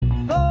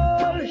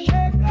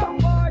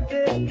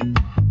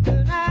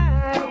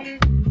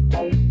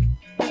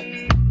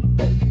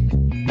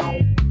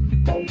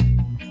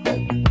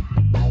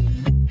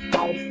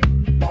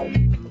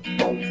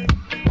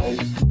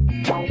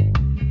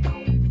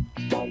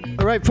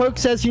All right,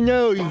 folks, as you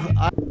know,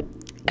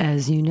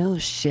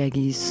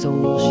 Shaggy's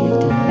Soul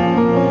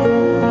Shakedown.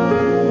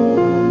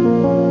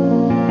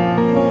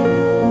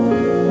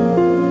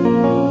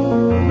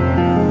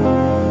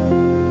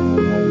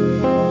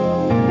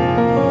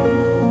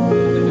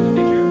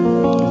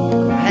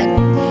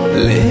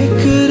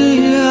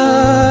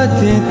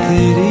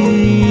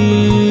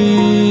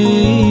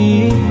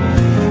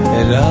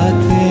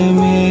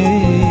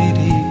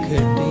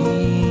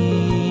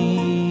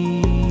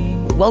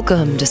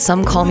 Welcome to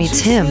Some Call Me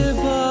Tim.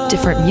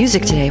 Different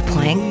music today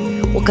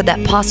playing. What could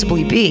that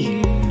possibly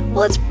be?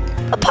 Well, it's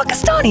a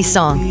Pakistani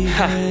song.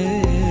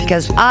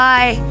 Because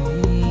I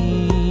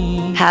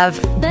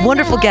have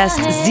wonderful guest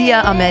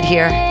Zia Ahmed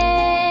here.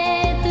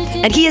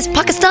 And he is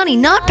Pakistani,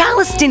 not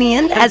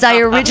Palestinian, as I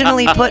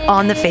originally put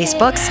on the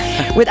Facebooks.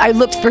 I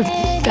looked for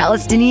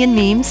Palestinian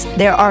memes.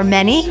 There are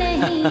many.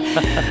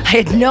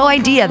 I had no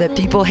idea that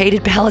people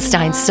hated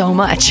Palestine so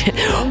much.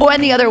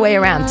 And the other way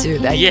around, too.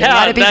 A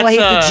lot of people hate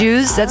the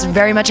Jews. That's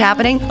very much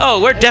happening.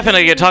 Oh, we're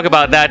definitely going to talk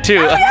about that, too.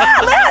 Oh,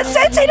 yeah.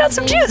 Say down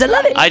some Jews. I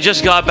love it. I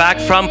just got back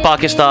from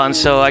Pakistan,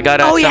 so I got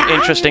some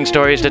interesting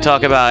stories to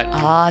talk about.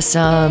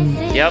 Awesome.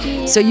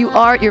 Yep. So you're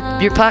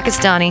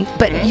Pakistani,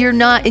 but you're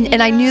not,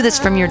 and I knew this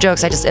from your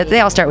jokes. They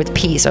all start with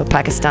P, so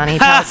Pakistani,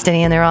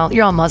 Palestinian.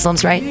 You're all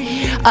Muslims, right?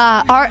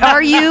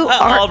 Are you?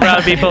 All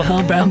brown people.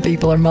 All brown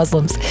people are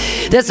Muslims.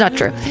 That's not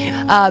true.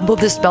 We'll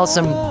dispel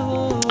some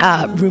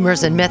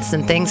rumors and myths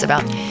and things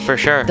about for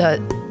sure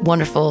the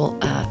wonderful.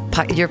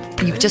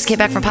 You just came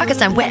back from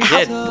Pakistan.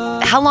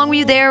 How long were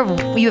you there?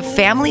 You have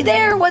family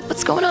there?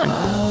 What's going on?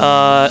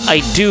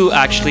 I do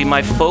actually.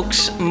 My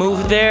folks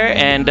moved there,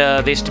 and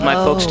my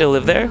folks still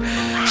live there.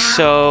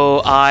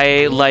 So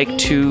I like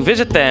to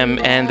visit them,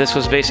 and this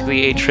was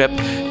basically a trip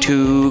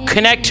to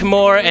connect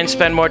more and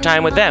spend more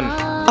time with them.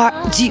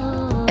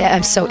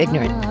 I'm so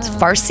ignorant. It's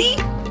Farsi?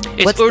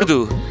 It's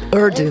Urdu.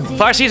 Urdu.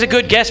 Farsi is a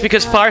good guess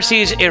because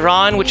Farsi is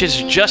Iran, which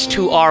is just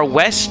to our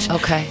west.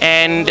 Okay.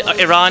 And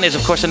Iran is,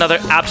 of course, another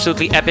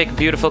absolutely epic,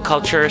 beautiful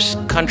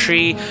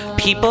country,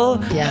 people.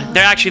 Yeah.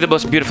 They're actually the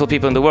most beautiful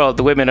people in the world.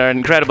 The women are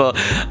incredible.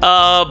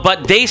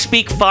 But they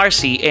speak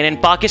Farsi. And in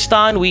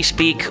Pakistan, we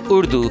speak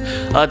Urdu.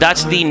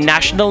 That's the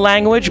national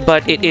language,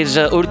 but it is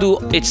Urdu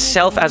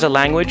itself as a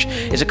language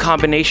is a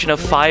combination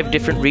of 5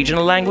 different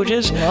regional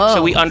languages. Whoa.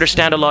 So we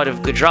understand a lot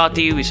of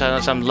Gujarati, we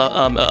saw some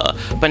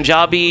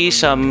Punjabi,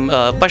 some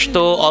Pashto,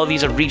 all of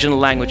these are regional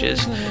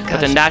languages. Gotcha.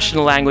 But the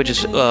national language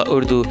is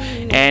Urdu.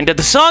 And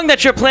the song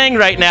that you're playing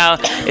right now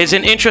is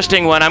an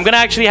interesting one. I'm going to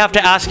actually have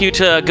to ask you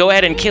to go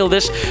ahead and kill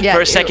this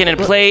for a second and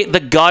play the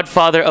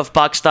godfather of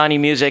Pakistani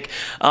music.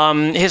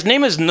 His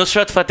name is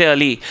Nusrat Fateh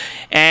Ali.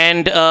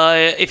 And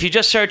if you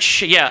just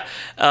search,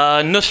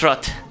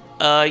 Nusrat,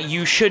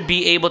 you should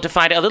be able to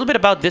find a little bit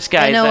about this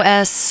guy.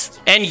 N-O-S.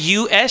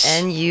 N-U-S.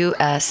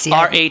 N-U-S.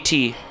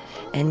 R-A-T.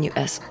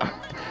 N-U-S-R.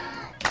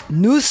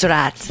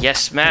 Nusrat.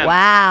 Yes, ma'am.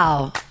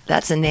 Wow.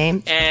 That's a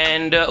name.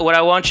 And what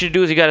I want you to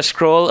do is you got to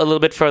scroll a little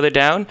bit further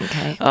down.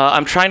 Okay.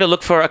 I'm trying to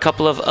look for a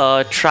couple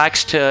of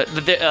tracks to...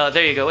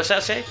 there you go. What's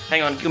that say?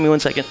 Hang on. Give me 1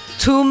 second.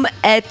 Tum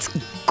et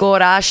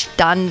gorash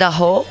danda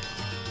ho.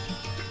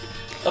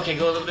 Okay,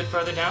 go a little bit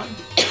further down.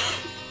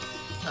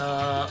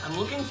 I'm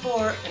looking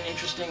for an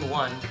interesting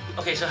one.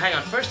 Okay, so hang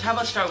on. First, how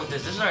about start with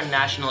this? This is our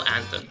national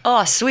anthem.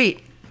 Oh,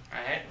 sweet.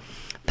 All right.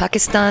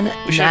 Pakistan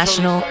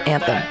National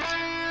Anthem.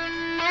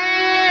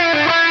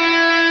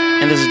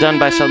 And this is done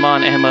by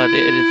Salman Ahmed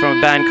from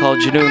a band called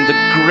Junoon,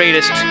 the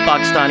greatest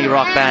Pakistani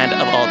rock band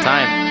of all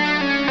time.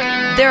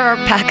 There are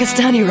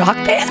Pakistani rock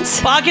bands?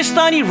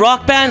 Pakistani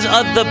rock bands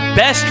are the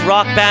best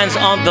rock bands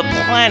on the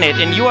planet,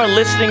 and you are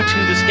listening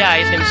to this guy.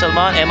 His name is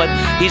Salman Ahmed.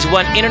 He's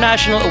won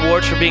international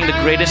awards for being the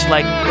greatest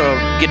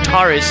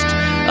guitarist,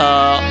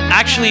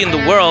 actually in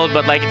the world,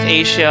 but like it's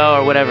Asia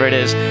or whatever it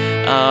is.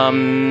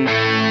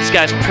 This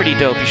guy's pretty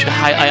dope. You should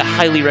I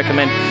highly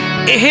recommend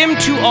him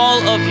to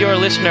all of your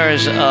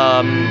listeners.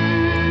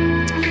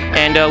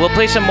 And we'll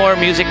play some more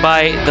music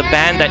by the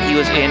band that he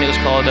was in. It was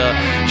called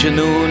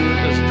Junoon.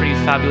 It was a pretty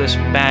fabulous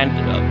band.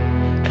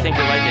 I think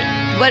you'll like it.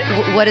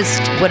 What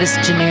does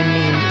Junoon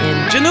mean?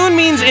 Junoon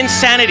means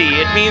insanity.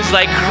 It means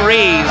like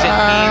craze. It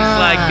means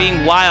like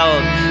being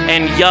wild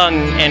and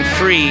young and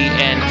free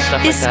and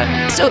stuff like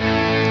that. So,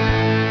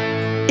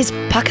 is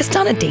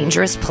Pakistan a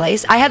dangerous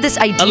place? I have this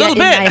idea in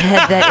my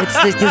head that it's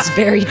this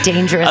very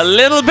dangerous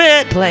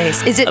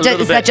place. Is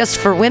that just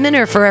for women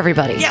or for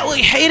everybody? Yeah, well,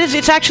 it is.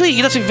 It's actually,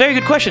 that's a very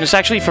good question. It's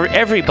actually for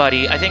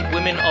everybody. I think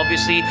women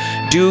obviously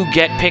do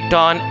get picked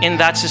on in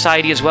that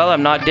society as well.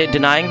 I'm not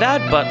denying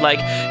that, but like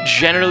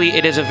generally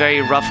it is a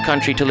very rough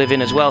country to live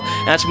in as well.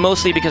 And that's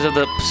mostly because of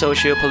the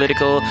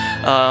socio-political,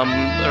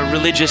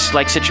 religious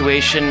like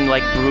situation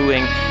like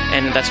brewing,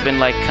 and that's been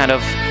like kind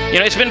of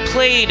It's been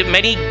played.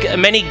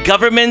 Many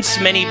governments,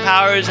 many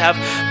powers have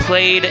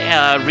played,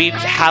 wreaked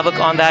havoc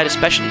on that,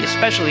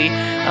 especially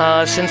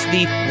since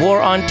the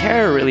war on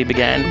terror really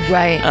began.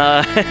 Right.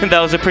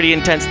 That was a pretty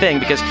intense thing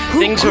because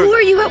who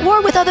are you at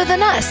war with other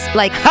than us?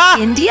 Like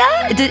India?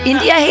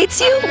 India hates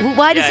you?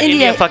 Why does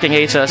India fucking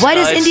hates us? Why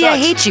does India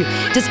hate you?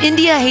 Does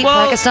India hate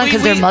Pakistan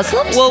because they're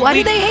Muslims? Why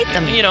do they hate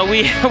them?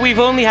 We've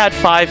only had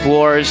 5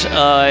 wars.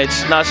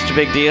 It's not such a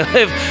big deal.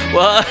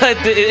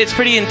 It's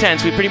pretty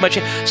intense. We pretty much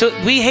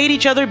we hate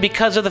each other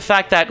because of the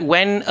fact that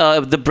when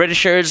the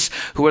Britishers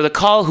who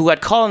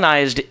had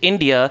colonized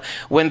India,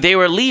 when they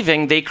were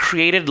leaving, they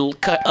created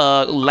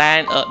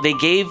land. They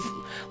gave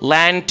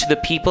land to the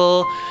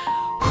people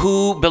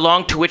who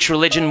belonged to which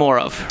religion more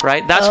of,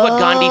 right? That's what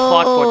Gandhi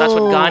fought for. That's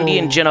what Gandhi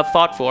and Jinnah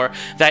fought for.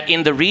 That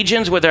in the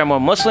regions where there are more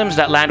Muslims,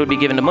 that land would be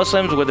given to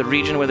Muslims. Where the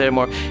region where there are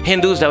more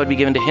Hindus, that would be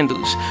given to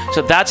Hindus.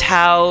 So that's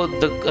how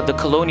the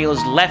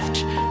colonials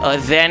left.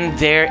 Then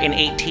there in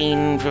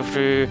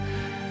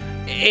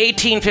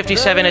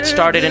 1857, it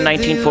started. In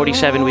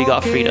 1947, we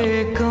got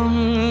freedom.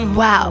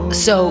 Wow.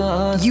 So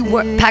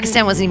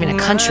Pakistan wasn't even a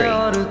country.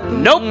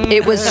 Nope.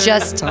 It was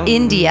just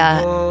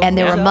India, and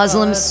there were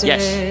Muslims.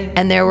 Yes.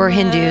 And there were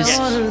Hindus.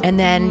 Yes. And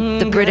then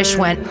the British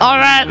went, all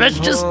right, let's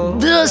just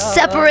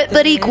separate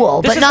but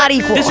equal, but not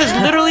equal.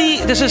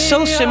 This is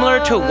so similar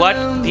to what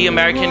the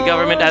American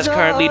government has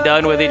currently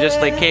done, where they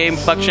just came,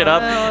 fuck shit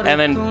up, and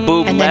then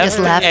boom, and then just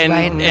left, and,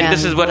 right? And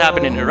this is what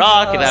happened in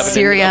Iraq, it happened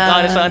Syria, in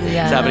Afghanistan,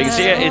 it's happening in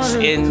Syria. It's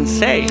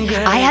insane.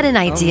 I had an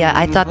idea.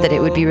 I thought that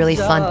it would be really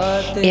fun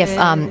if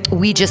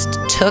we just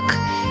took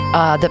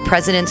the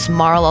president's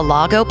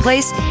Mar-a-Lago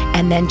place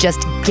and then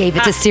just gave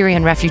it to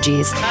Syrian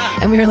refugees,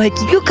 and we were like,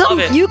 you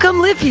come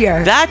live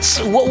here. That's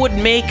what would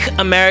make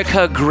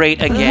America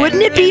great again.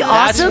 Wouldn't it be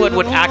awesome? That's what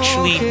would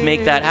actually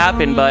make that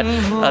happen, but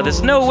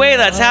there's no way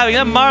that's happening.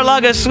 That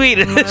Mar-a-Lago's sweet.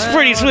 It's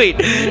pretty sweet.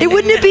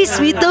 Wouldn't it be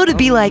sweet though to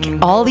be like,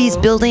 all these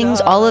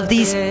buildings, all of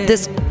this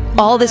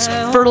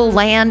fertile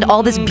land,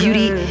 all this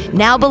beauty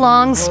now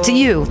belongs to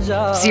you,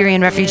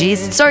 Syrian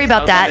refugees. Sorry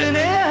about that.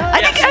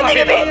 I think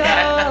it'd be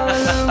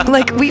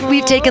like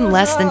we've taken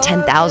less than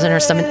 10,000 or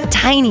some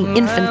tiny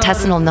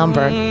infinitesimal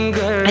number,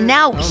 and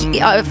now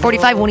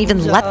 45 won't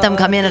even let them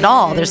come in at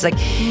all. There's we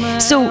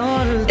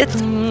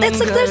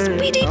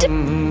need to.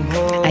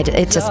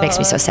 It just makes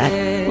me so sad.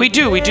 We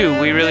really do.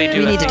 We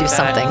need to do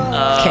something.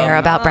 Care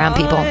about brown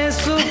people.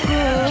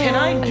 Can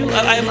I do?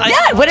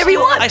 Whatever you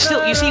want.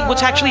 You see,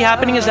 what's actually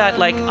happening is that,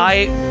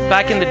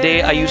 back in the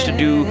day, I used to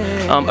do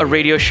a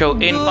radio show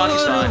in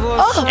Pakistan.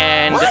 Oh,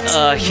 and what?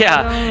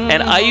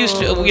 And I used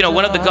to,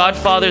 one of the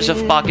godfathers of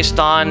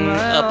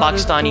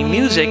Pakistani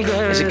music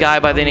is a guy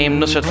by the name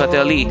Nusrat Fateh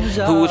Ali,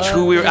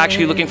 who we were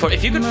actually looking for.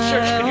 If you could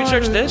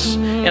search this,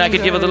 and I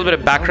could give a little bit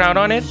of background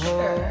on it.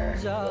 Sure.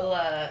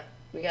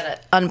 We gotta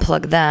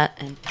unplug that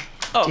and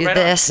do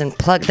this and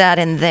plug that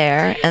in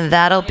there, and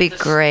that'll be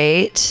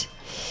great.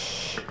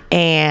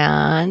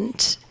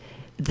 And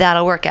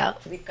that'll work out.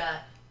 We've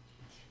got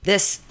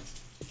this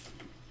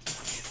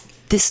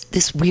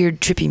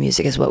weird trippy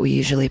music is what we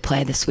usually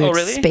play. This weird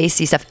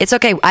spacey stuff. It's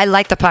okay. I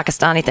like the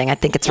Pakistani thing. I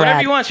think it's whatever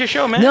rad. You want, it's your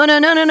show, man.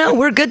 No.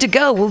 We're good to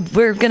go.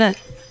 We're gonna.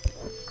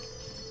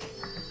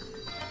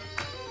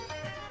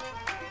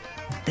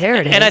 There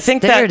it is. And I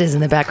think it is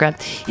in the background.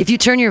 If you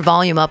turn your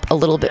volume up a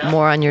little bit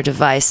more on your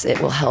device,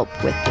 it will help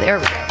with. There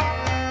we go.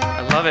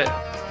 I love it.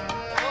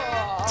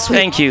 Sweet.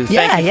 Thank you for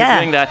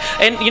doing that.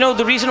 And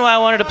the reason why I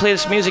wanted to play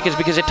this music is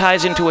because it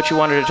ties into what you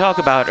wanted to talk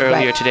about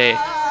earlier today.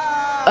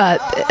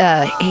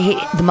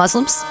 The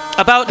Muslims?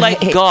 About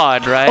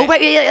God, right? Oh,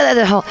 right,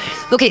 yeah.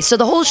 Okay, so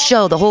the whole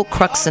show, the whole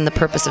crux and the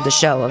purpose of the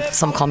show of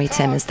Some Call Me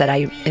Tim is that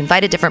I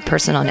invite a different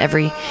person on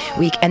every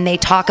week, and they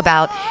talk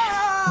about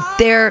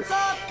their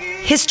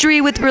history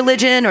with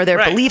religion or their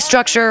belief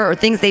structure or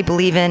things they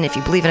believe in. If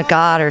you believe in a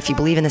God, or if you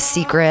believe in The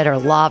Secret or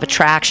law of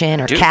attraction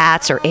or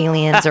cats or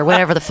aliens or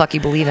whatever the fuck you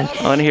believe in.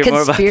 I want to hear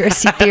more about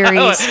conspiracy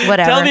theories,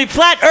 whatever. Tell me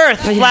flat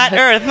Earth. Flat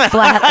Earth.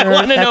 I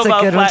want to know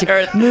about flat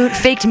Earth.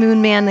 Faked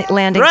moon man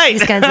landings,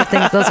 these kinds of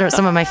things. Those are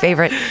some of my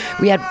favorite.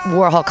 We had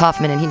Warhol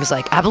Kaufman, and he was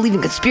like, I believe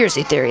in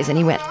conspiracy theories, and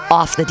he went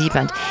off the deep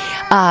end.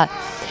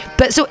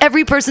 But so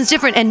every person's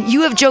different, and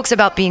you have jokes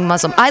about being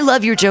Muslim. I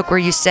love your joke where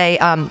you say,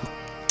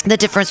 the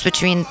difference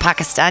between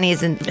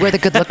Pakistanis and we're the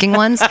good-looking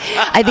ones.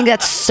 I think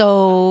that's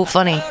so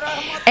funny,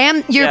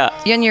 and your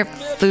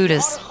food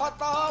is.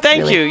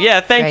 Thank really you.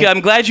 Yeah, thank great. you.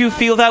 I'm glad you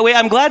feel that way.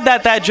 I'm glad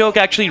that joke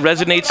actually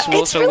resonates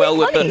so really well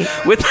funny.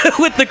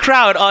 with the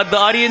crowd. The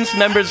audience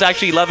members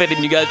actually love it,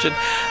 and you guys should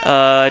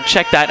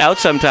check that out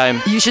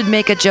sometime. You should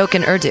make a joke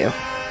in Urdu.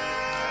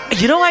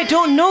 I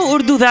don't know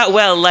Urdu that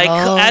well.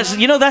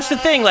 That's the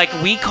thing.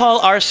 We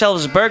call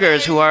ourselves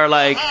burghers who are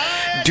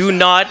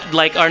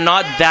are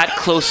not that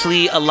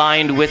closely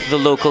aligned with the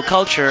local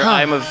culture.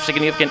 I'm a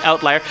significant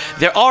outlier.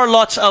 There are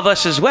lots of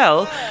us as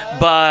well,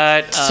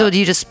 but... so do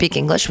you just speak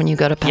English when you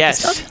go to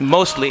Pakistan? Yes,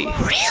 mostly.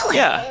 Really?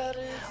 Yeah.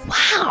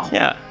 Wow.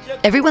 Yeah.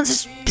 Everyone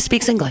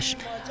speaks English.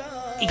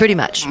 Pretty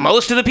much.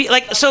 Most of the people,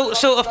 like, so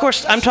of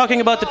course, I'm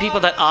talking about the people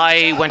that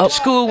I went to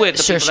school with,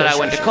 the people that I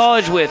went to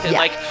college with, and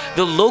like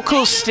the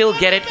locals still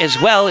get it as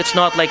well. It's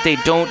not like they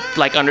don't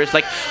like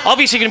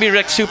obviously you're gonna be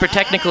like super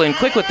technical and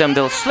quick with them,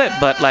 they'll slip,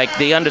 but like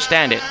they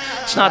understand it.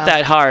 It's not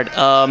that hard.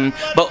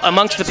 But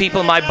amongst the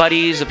people, my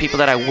buddies, the people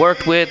that I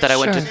worked with, that I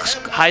went to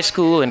high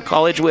school and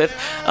college with,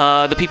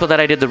 the people that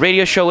I did the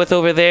radio show with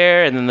over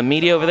there, and then the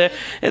media over there,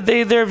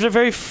 they're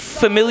very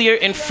familiar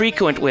and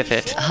frequent with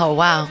it. Oh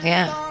wow,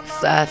 yeah.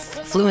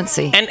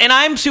 Fluency. And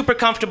I'm super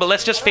comfortable.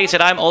 Let's just face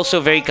it. I'm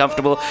also very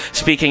comfortable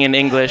speaking in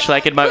English.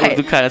 Like, my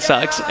Urdu kind of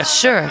sucks.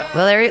 Sure.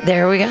 Well,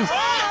 there we go.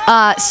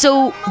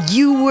 So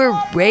you were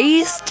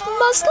raised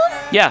Muslim?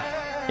 Yeah.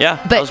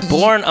 But I was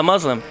born a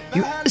Muslim.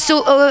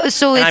 So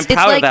I'm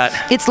proud of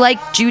that. It's like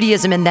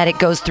Judaism in that it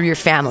goes through your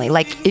family.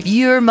 Like, if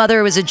your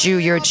mother was a Jew,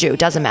 you're a Jew. It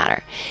doesn't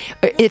matter.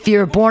 If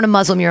you're born a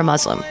Muslim, you're a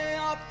Muslim.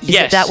 Is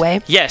it that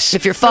way? Yes.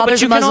 If your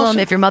father's a Muslim,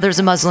 if your mother's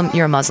a Muslim,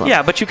 you're a Muslim.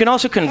 Yeah, but you can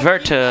also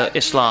convert to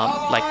Islam.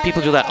 Like,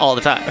 people do that all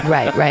the time.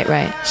 Right.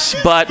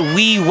 But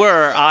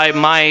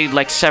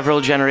my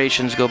several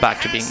generations go back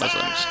to being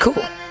Muslims.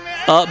 Cool.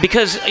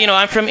 Because,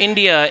 I'm from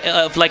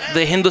India, like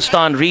the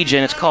Hindustan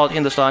region. It's called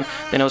Hindustan.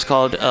 Then it was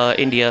called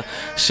India.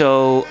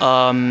 So,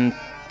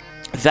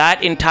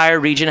 that entire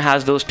region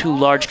has those two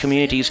large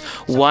communities.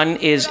 One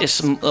is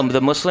the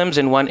Muslims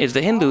and one is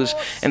the Hindus.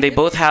 And they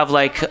both have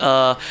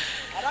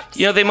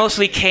they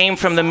mostly came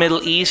from the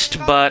Middle East,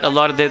 but a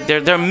lot of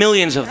there are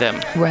millions of them.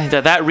 Right.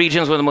 That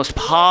region is one of the most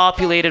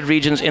populated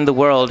regions in the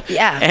world.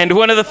 Yeah. And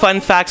one of the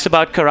fun facts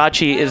about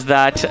Karachi is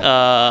that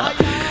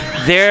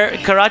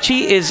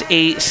Karachi is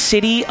a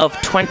city of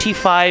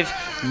 25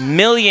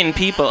 million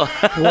people.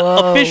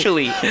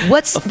 Officially.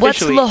 What's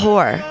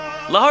Lahore?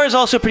 Lahore is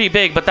also pretty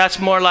big, but that's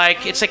more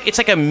like it's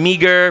like a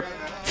meager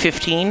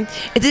 15.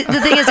 The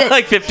thing is that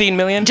like 15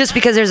 million. Just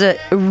because there's a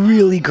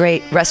really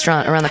great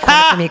restaurant around the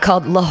corner from me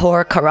called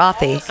Lahore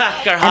Karathi.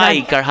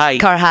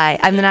 Karhai.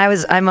 I mean,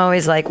 I'm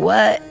always like,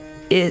 what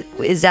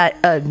is that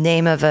a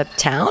name of a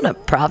town, a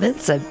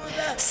province, a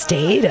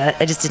state?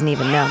 I just didn't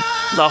even know.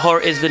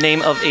 Lahore is the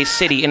name of a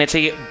city, and it's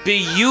a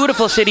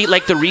beautiful city.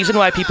 Like, the reason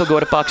why people go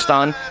to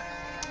Pakistan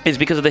is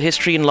because of the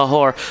history in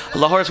Lahore.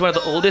 Lahore is one of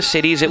the oldest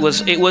cities. It was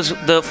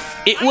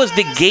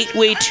the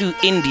gateway to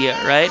India,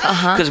 right?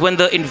 Because when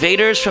the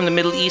invaders from the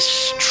Middle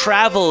East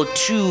traveled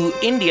to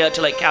India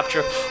to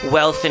capture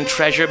wealth and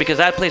treasure, because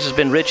that place has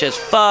been rich as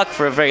fuck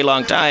for a very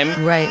long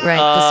time. Right.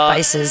 The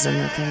spices and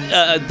the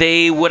things.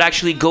 They would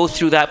actually go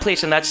through that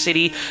place, and that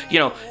city,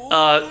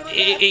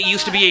 it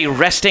used to be a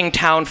resting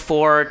town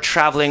for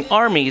traveling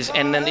armies,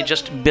 and then it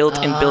just built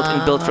and built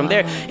and built from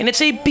there. And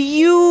it's a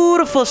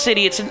beautiful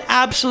city. It's an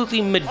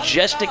absolutely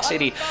majestic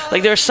city.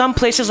 Like, there are some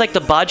places like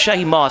the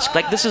Badshahi Mosque.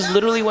 Like, this is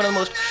literally one of the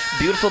most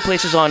beautiful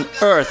places on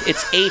earth.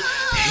 It's a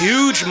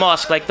huge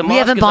mosque. Like, the mosque. We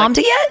haven't bombed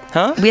it yet?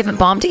 Huh? We haven't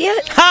bombed it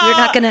yet?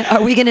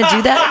 Are we gonna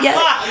do that yet?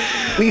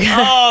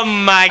 Oh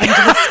my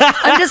god!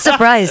 I'm just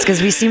surprised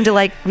because we seem to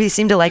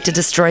like to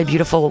destroy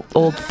beautiful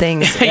old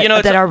things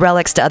that are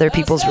relics to other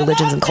people's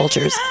religions and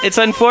cultures. It's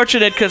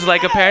unfortunate because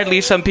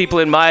apparently some people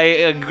in my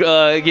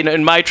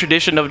in my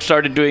tradition have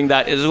started doing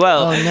that as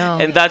well. Oh no!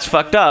 And that's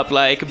fucked up.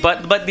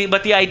 But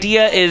the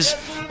idea is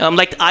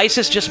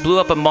ISIS just blew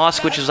up a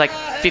mosque which is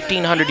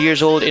 1,500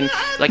 years old and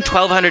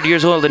 1,200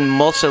 years old in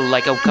Mosul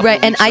a couple of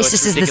weeks and ago.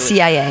 ISIS is the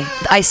CIA.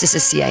 ISIS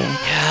is CIA.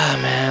 Yeah,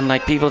 man.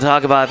 People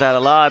talk about that a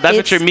lot. That's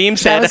what your meme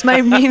said. That was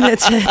my meme.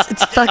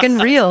 It's fucking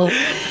real.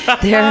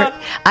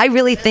 I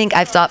really think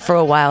I've thought for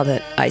a while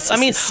that ISIS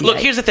is CIA. Look,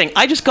 here's the thing.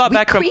 I just got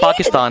back from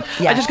Pakistan.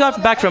 Yeah. I just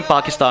got back from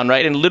Pakistan,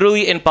 right? And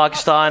literally in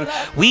Pakistan,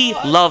 we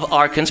love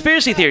our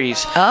conspiracy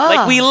theories.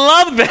 Oh. We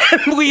love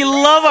them. We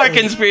love our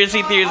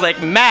conspiracy theories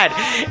like mad.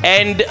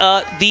 And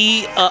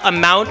the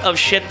amount of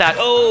shit that,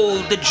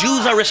 the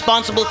Jews are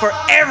responsible for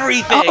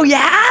everything. Oh,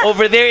 yeah?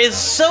 Over there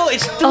it's through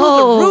the roof.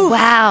 Oh,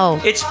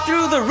 wow. It's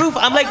through the roof.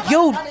 I'm like,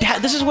 yo,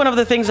 this is one of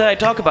the things that I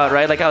talk about,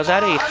 right? I was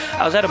at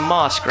a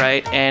mosque,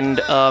 right? And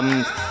he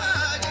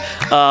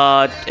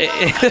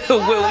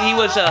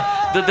was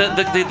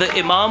the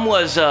imam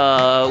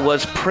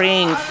was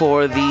praying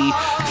for the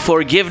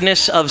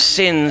forgiveness of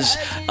sins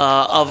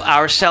of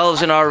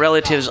ourselves and our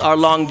relatives, our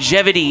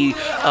longevity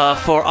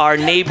for our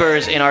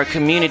neighbors in our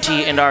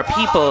community and our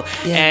people,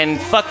 and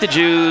fuck the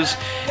Jews,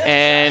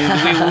 and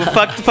we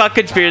fuck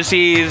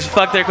conspiracies,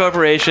 fuck their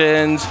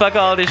corporations, fuck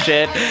all this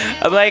shit.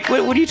 I'm like,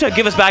 what are you talking?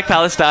 Give us back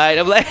Palestine.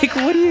 I'm like,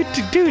 what are you,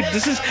 dude?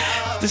 This is.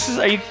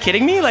 Are you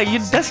kidding me?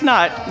 That's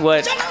not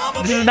what.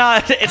 This is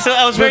not. So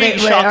I was very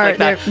shocked like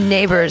that. They're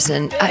neighbors,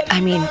 and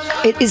I mean,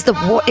 it is the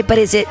war. But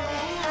is it?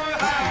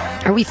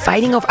 Are we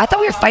fighting over? I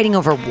thought we were fighting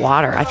over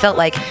water. I felt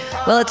like,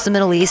 it's the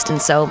Middle East,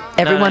 and so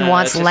everyone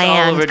wants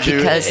land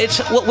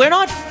because we're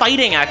not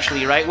fighting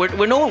actually, right?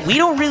 We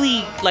don't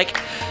really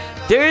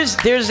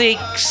there's a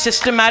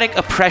systematic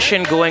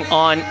oppression going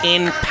on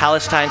in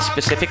Palestine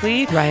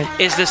specifically. Right.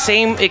 It's the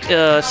same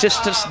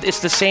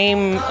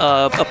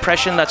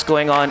oppression that's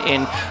going on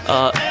in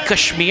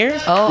Kashmir,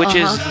 which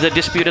is the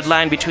disputed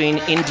land between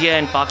India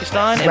and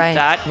Pakistan, and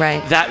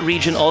that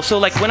region also.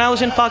 Like when I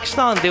was in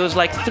Pakistan, there was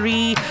like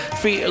three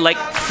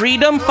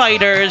freedom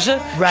fighters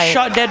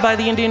shot dead by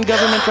the Indian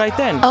government right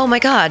then. Oh my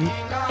God.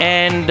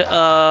 And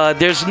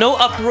there's no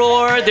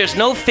uproar. There's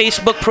no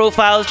Facebook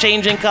profiles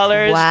changing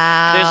colors.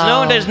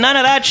 Wow. There's none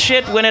of that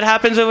shit when it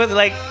happens over.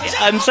 Like,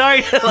 I'm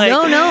sorry. Like,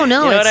 no. You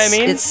know what I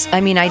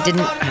mean? I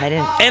didn't.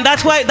 And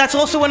that's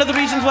also one of the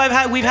reasons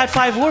why we've had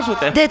 5 wars with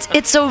them.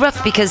 It's so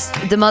rough because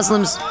the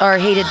Muslims are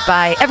hated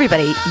by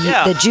everybody.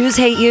 The Jews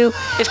hate you.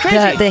 It's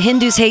crazy. The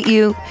Hindus hate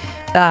you.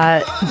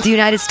 The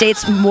United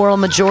States moral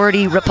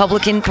majority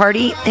Republican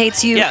Party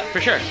hates you. Yeah,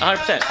 for sure,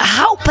 100%.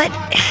 How? But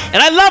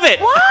and I love it.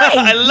 Why?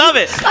 I love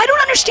it. I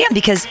don't understand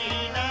because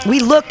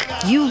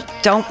you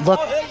don't look.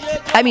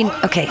 I mean,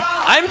 okay.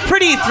 I'm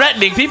pretty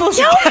threatening. People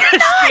No, you're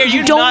not.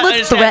 You don't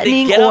look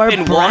threatening or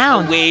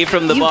brown. Away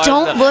from the you bar.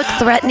 don't look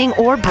threatening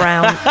or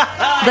brown.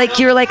 Like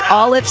you're like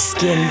olive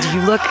skinned.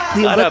 You look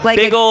like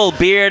big old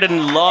beard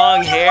and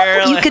long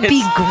hair. You could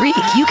be Greek.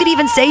 You could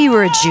even say you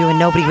were a Jew and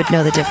nobody would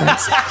know the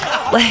difference.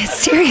 Like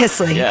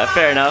seriously. Yeah,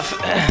 fair enough.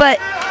 But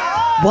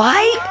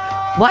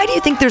why do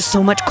you think there's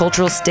so much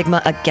cultural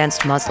stigma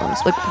against Muslims?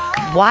 Like,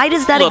 why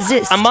does that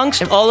exist?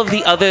 Amongst all of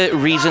the other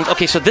reasons,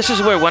 okay, so this is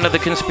where one of the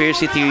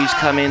conspiracy theories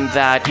come in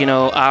that,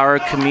 our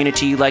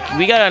community, like,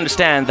 we gotta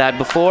understand that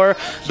before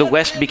the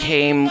West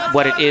became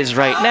what it is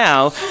right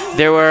now,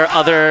 there were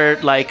other,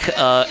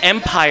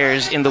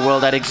 empires in the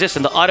world that exist,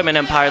 and the Ottoman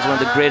Empire is one of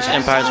the greatest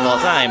empires of all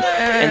time.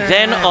 And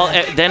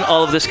then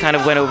all of this kind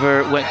of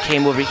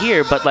came over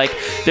here, but,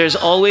 there's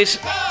always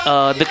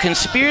the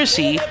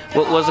conspiracy.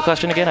 What was the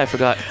question again? I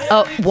forgot.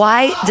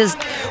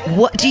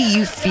 What do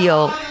you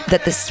feel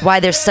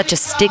why there's such a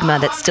stigma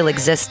that still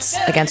exists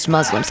against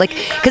Muslims? Like,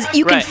 because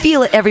you can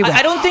feel it everywhere.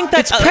 I don't think that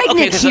it's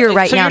pregnant here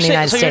right now in the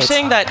United States. So you're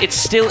saying that it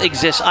still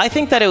exists. I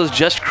think that it was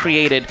just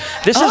created.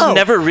 This has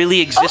never really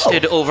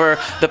existed over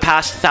the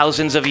past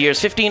thousands of years.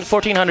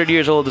 1,400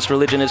 years old this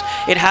religion is.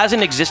 It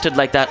hasn't existed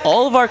like that.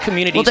 All of our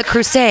communities. Well, the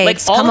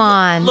Crusades, come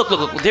on.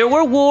 Look. There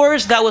were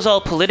wars that was all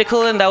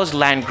political and that was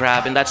land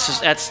grab, and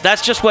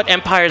that's just what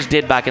empires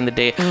did back in the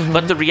day. Mm-hmm.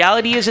 But the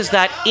reality is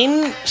that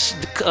in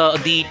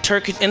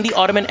the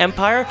Ottoman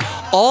Empire,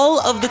 all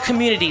of the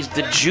communities,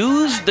 the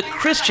Jews, the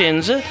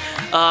Christians, the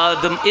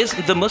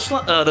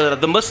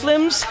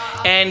Muslims,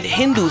 and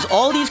Hindus,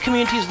 all these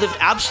communities lived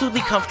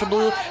absolutely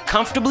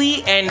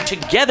comfortably and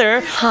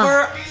together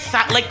for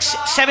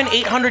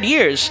 700-800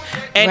 years,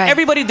 and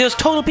everybody, there's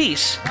total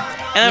peace.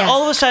 And then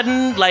all of a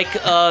sudden, this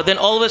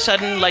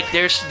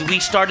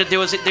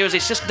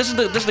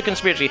is the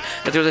conspiracy,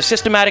 that there was a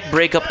systematic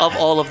breakup of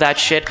all of that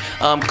shit,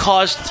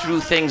 caused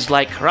through things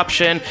like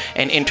corruption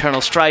and internal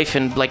strife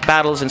and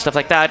battles and stuff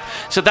like that.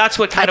 So that's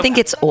what I think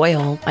it's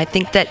oil. I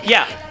think that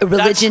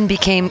religion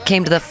came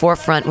to the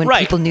forefront when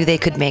people knew they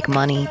could make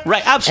money.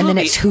 Right, absolutely. And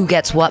then it's who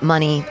gets what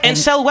money. And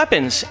sell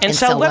weapons. And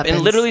sell weapons.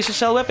 Literally to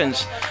sell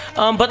weapons.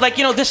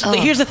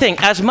 Here's the thing.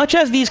 As much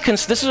as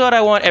this is what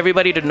I want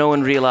everybody to know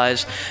and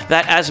realize,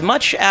 that as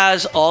much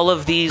as all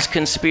of these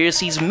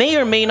conspiracies may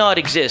or may not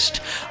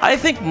exist, I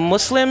think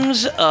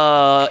Muslims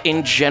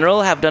in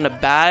general have done a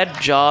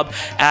bad job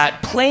at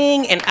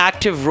playing an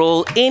active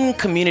role in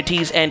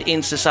communities and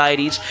in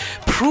societies,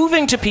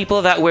 proving to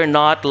people that we're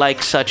not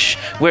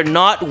we're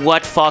not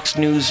what Fox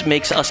News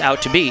makes us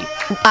out to be.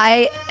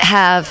 I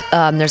have,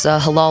 there's a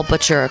halal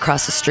butcher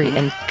across the street,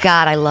 and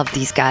God, I love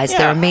these guys.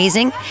 They're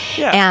amazing.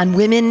 Yeah. And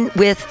women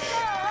with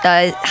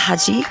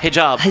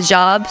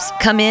hijabs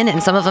come in,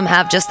 and some of them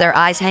have just their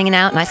eyes hanging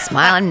out, and I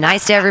smile. I'm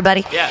nice to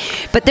everybody. Yeah.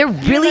 But they're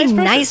really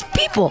nice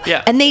people.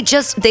 Yeah. And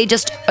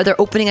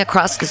they're opening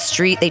across the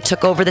street. They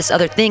took over this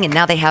other thing, and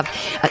now they have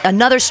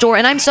another store,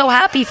 and I'm so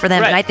happy for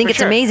them, and I think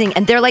it's amazing.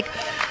 And they're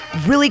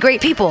really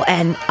great people,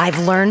 and I've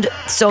learned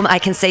so I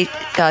can say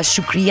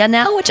shukriya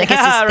now, which I guess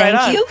is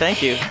thank you.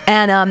 Thank you.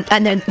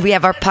 And then we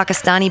have our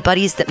Pakistani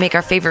buddies that make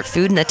our favorite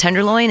food in the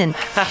tenderloin.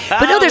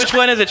 But no, which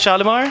one is it?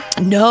 Shalimar?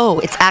 No,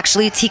 it's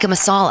actually tikka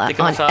masala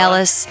on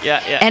Ellis.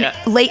 Yeah.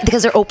 Late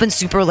because they're open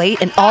super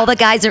late, and all the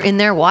guys are in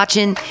there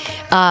watching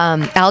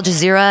Al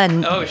Jazeera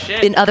and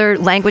in other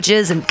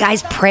languages, and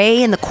guys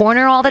pray in the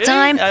corner all the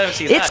time. I haven't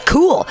seen that. It's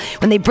cool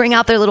when they bring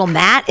out their little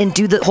mat and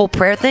do the whole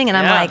prayer thing, and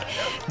I'm like,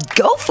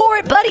 go for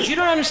it, buddy. You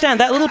don't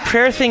understand. That little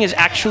prayer thing is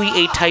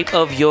actually a type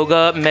of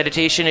yoga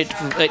meditation.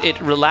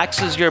 It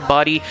relaxes your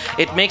body.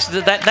 It makes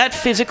that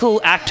physical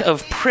act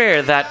of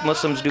prayer that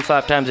Muslims do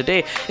 5 times a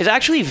day is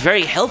actually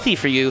very healthy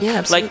for you. Yeah,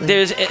 absolutely.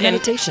 There's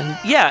meditation.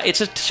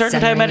 It's a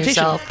certain type of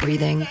meditation. Yourself,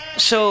 breathing.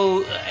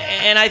 So,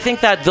 and I think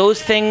that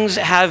those things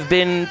have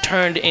been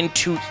turned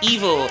into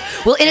evil.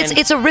 Well, and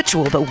it's a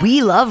ritual, but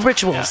we love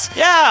rituals.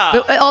 Yeah.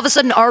 But all of a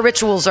sudden, our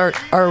rituals are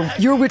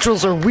your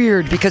rituals are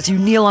weird because you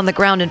kneel on the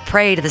ground and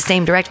pray to the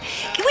same direction.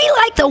 We we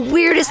like the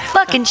weirdest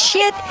fucking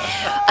shit.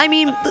 I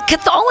mean,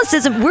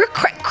 Catholicism,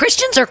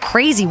 Christians are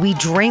crazy. We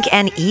drink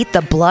and eat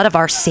the blood of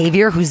our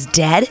Savior who's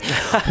dead.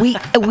 We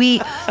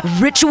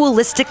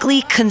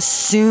ritualistically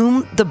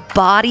consume the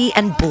body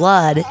and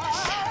blood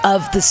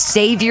of the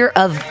Savior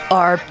of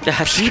our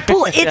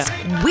people. It's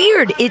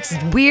weird. It's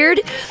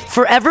weird.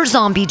 Forever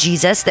zombie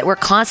Jesus that we're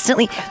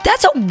constantly.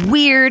 That's a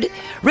weird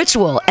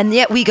ritual, and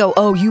yet we go,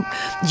 oh, you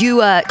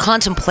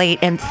contemplate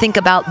and think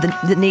about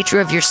the nature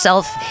of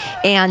yourself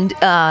and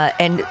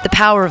the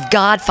power of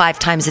God 5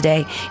 times a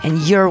day, and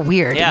you're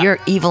weird. Yeah. You're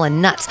evil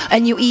and nuts,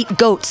 and you eat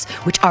goats,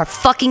 which are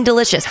fucking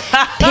delicious.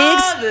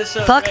 Pigs,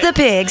 So fuck great. the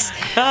pigs.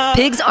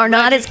 Pigs are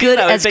not as good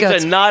as Pigs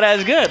goats. are not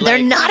as good.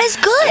 They're not as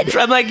good.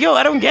 I'm like, yo,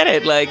 I don't get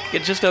it. Like, I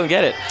just don't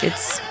get it.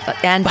 It's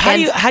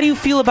How do you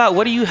feel about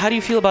how do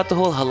you feel about the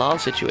whole halal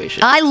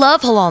situation? I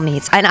love halal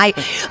meats, and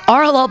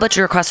our halal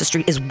butcher across the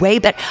street is way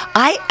better.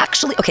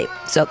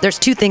 So there's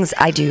 2 things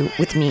I do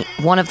with meat.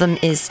 One of them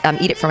is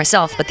eat it for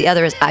myself, but the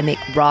other is I make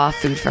raw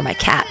food for my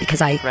cat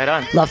because I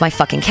love my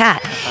fucking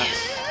cat.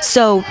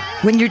 So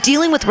when you're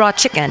dealing with raw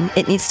chicken,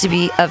 it needs to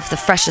be of the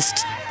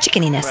freshest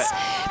chickeniness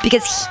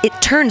because it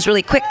turns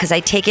really quick because I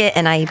take it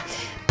and I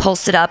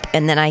pulse it up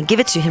and then I give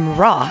it to him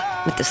raw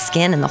with the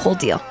skin and the whole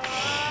deal.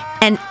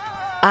 And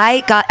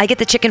I get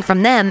the chicken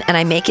from them and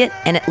I make it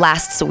and it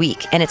lasts a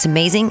week and it's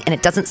amazing and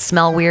it doesn't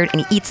smell weird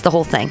and he eats the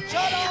whole thing.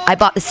 I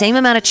bought the same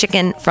amount of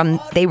chicken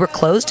they were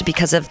closed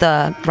because of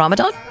the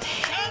Ramadan.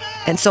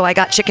 And so I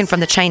got chicken from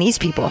the Chinese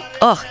people.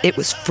 Oh, it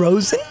was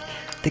frozen.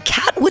 The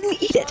cat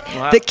wouldn't eat it.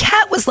 Wow. The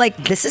cat was like,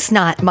 this is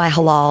not my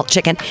halal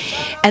chicken.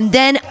 And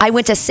then I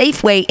went to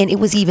Safeway and it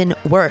was even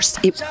worse.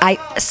 I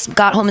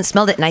got home and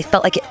smelled it and I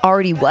felt like it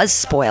already was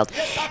spoiled.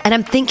 And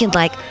I'm thinking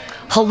like,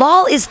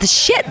 halal is the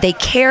shit. They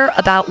care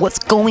about what's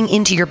going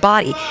into your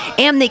body.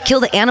 And they kill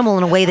the animal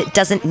in a way that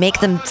doesn't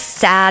make them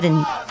sad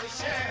and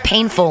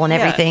painful and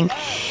everything.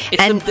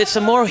 It's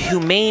a more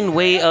humane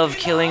way of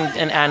killing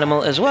an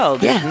animal as well.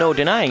 There's no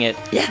denying it.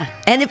 Yeah,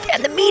 and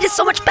the meat is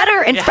so much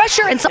better and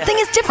fresher, and something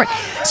is different.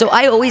 So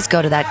I always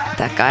go to that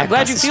guy. I'm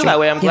glad you feel that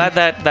way. I'm glad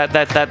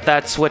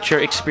that's what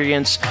your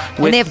experience with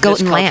and they have goat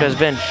this and culture lamb. has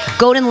been.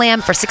 Goat and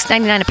lamb for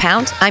 $6.99 a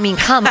pound. I mean,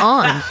 come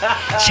on,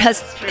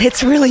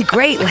 it's really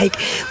great. Like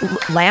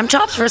lamb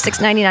chops for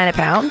 $6.99 a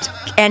pound,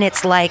 and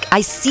it's like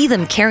I see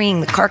them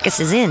carrying the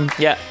carcasses in.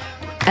 Yeah.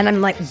 And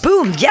I'm like,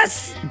 boom,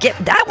 yes, get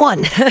that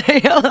one.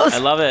 I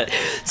love it.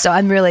 So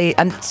I'm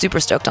super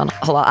stoked on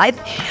halal.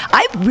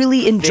 I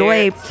really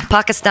enjoy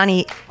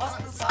Pakistani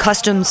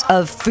customs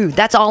of food.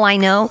 That's all I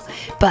know.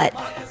 But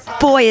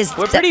boy,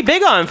 we're pretty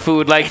big on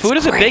food. Like food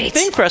is a big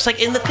thing for us. Like,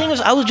 and the thing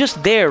is, I was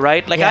just there,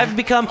 right? Like I've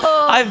become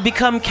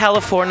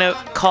Californified.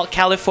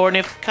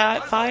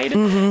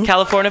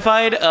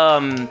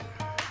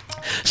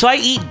 So I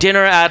eat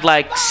dinner at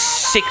like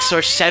 6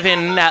 or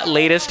 7 at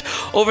latest.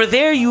 Over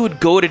there, you would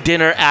go to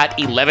dinner at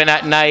 11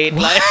 at night,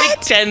 what?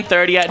 like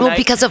 10:30 at night.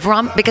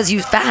 Well, because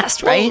you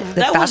fast, right? Well,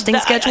 the fasting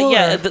schedule.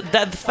 Yeah,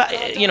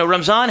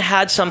 Ramzan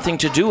had something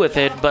to do with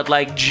it, but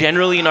like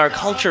generally in our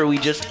culture, we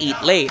just eat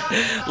late.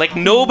 Like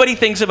nobody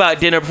thinks about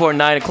dinner before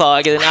 9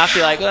 o'clock, and then after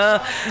like,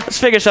 let's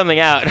figure something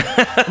out.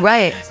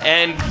 Right.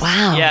 And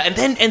wow. Yeah,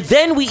 and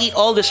then we eat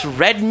all this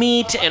red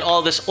meat and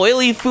all this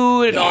oily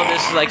food and all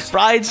this like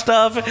fried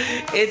stuff.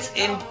 It's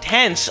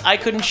intense. I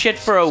couldn't shit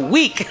for a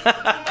week.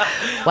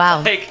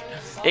 Wow. Like,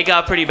 it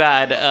got pretty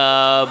bad.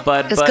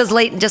 But just because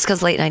late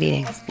night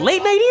eating.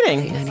 Late night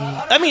eating.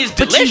 I mean, it's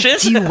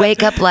delicious. Do you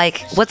wake up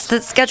like? What's the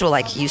schedule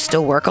like? You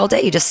still work all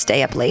day? You just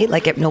stay up late?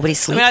 Like if nobody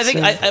sleeps?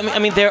 I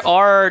mean, there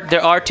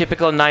are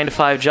typical 9 to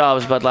 5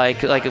 jobs, but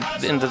like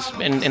in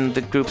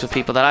the groups of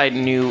people that I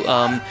knew,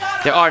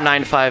 there are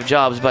 9 to 5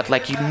 jobs, but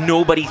like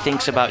nobody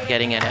thinks about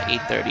getting in at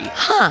 8:30.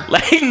 Huh?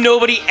 Like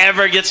nobody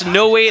ever gets.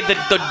 No way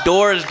that the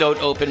doors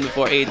don't open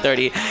before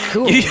 8:30.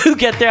 Cool. You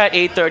get there at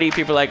 8:30.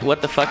 People are like,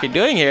 what the fuck are you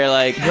doing here?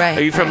 Like.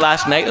 Are you from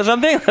last night or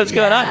something? What's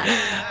going on?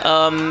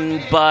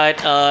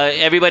 But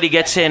everybody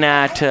gets in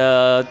at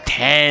 10,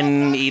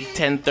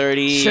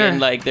 10:30, sure. and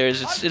like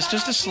it's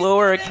just a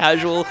slower,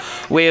 casual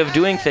way of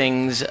doing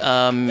things,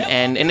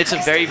 and it's a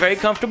very, very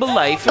comfortable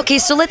life. Okay,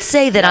 so let's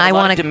say that I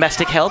want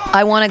domestic help.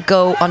 I want to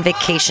go on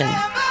vacation.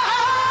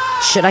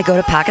 Should I go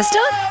to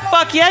Pakistan?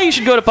 Fuck yeah, you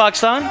should go to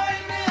Pakistan.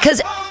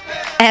 Because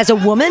as a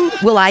woman,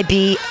 will I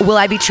be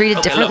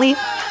treated differently? Look.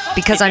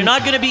 Because if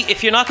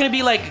you're not gonna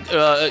be like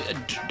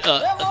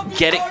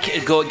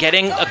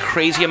getting a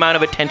crazy amount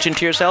of attention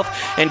to yourself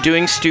and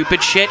doing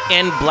stupid shit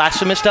and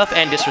blasphemous stuff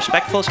and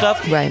disrespectful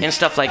stuff and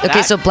stuff like that.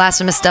 Okay, so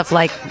blasphemous stuff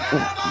like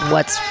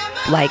what's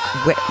like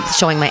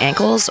showing my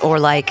ankles or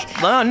like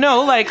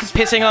no, like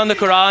pissing on the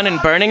Quran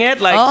and burning it,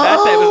 like that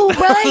type of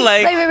stuff.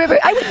 Right.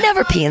 I would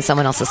never pee in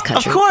someone else's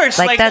country. Of course,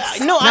 like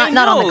that's not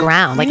on the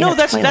ground. Like no,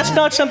 that's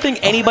not something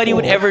anybody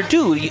would ever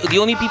do. The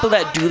only people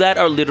that do that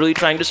are literally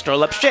trying to stir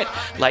up shit,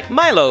 like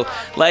Milo,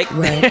 like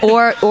right.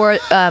 or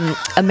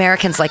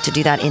Americans like to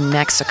do that in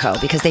Mexico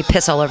because they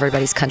piss all over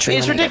everybody's country.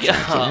 It's ridiculous.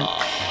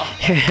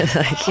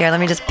 Like, here, let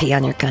me just pee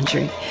on your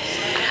country.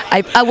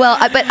 But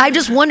I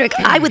just wonder.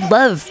 I would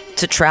love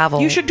to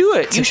travel. You should do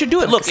it. You should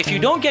do it. Look, if Pakistan. you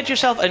don't get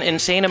yourself an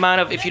insane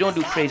amount of, if you don't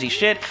do crazy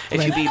shit,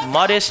 if you be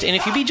modest, and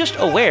if you be just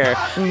aware,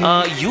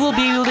 you will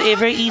be able to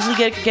very easily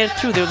get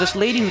through. There was this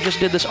lady who just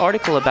did this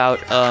article about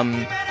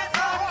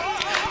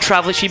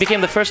travel. She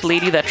became the first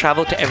lady that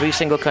traveled to every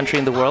single country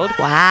in the world.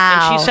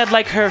 Wow. And she said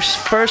like her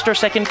first or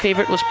second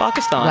favorite was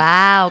Pakistan.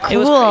 Wow, cool. It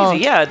was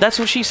crazy. Yeah, that's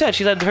what she said.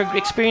 She said her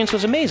experience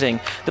was amazing.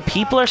 The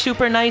people are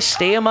super nice.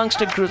 Stay amongst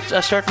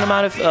a certain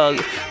amount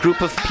of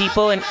group of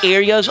people and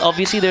areas.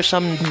 Obviously, there's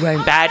some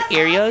bad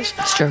areas.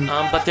 It's true.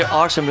 But there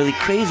are some really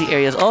crazy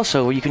areas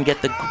also where you can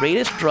get the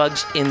greatest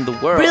drugs in the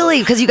world.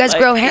 Really? Because you guys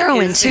grow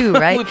heroin too,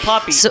 right? With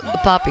poppies. So,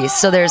 poppies.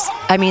 So there's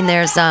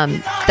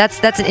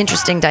that's an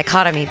interesting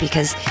dichotomy,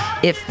 because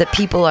if the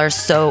people are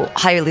so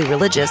highly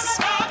religious,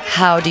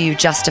 how do you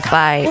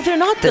justify? Well, they're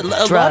not. The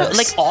A drugs? lot of,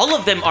 like, all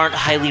of them aren't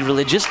highly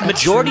religious.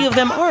 Majority of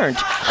them aren't.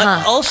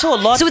 Also, a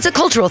lot. So it's a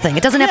cultural thing.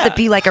 It doesn't have to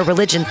be like a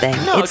religion thing.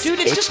 No, it's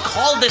just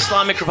called the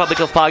Islamic Republic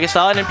of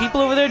Pakistan, and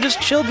people over there just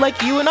chilled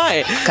like you and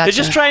I. Gotcha. They're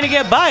just trying to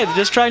get by. They're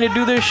just trying to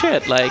do their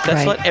shit. Like,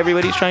 that's what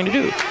everybody's trying to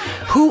do.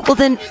 Well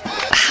then,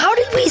 how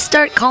did we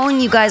start calling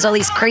you guys all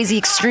these crazy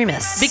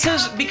extremists?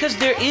 Because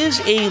there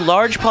is a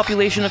large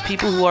population of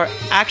people who are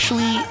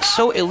actually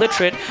so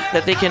illiterate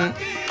that they can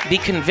be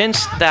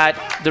convinced that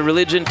the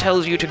religion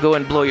tells you to go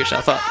and blow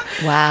yourself up.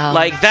 Wow.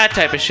 Like that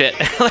type of shit.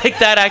 Like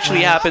that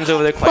actually happens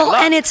over there quite a lot.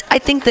 Well, and I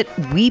think that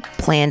we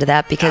planned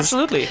that because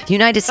Absolutely. the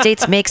United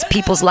States makes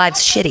people's lives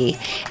shitty.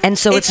 And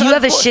so if you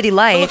have a shitty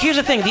life... But look, here's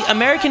the thing. The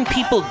American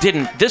people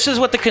didn't. This is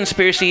what the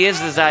conspiracy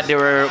is that there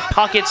were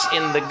pockets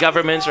in the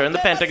governments or in the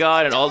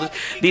Pentagon and all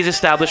these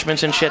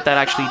establishments and shit that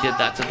actually did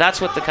that. So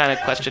that's what the kind of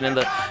question in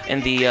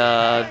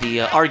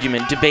the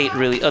argument, debate,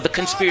 really, the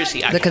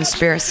conspiracy actually. The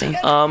conspiracy.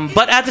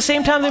 But at the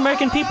same time, the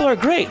American people are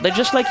great. They're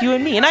just like you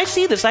and me. And I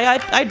see this.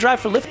 I drive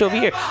for Lyft over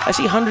here. I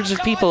see hundreds of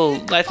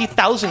people. I see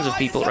thousands of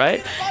people,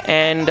 right?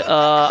 And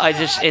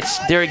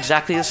they're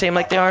exactly the same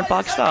like they are in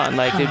Pakistan.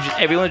 Like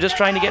everyone's just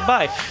trying to get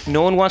by.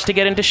 No one wants to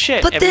get into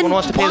shit. But Everyone then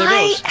wants to pay their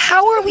bills.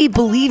 How are we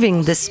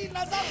believing this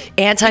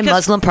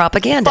anti-Muslim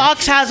propaganda?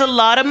 Fox has a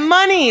lot of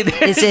money.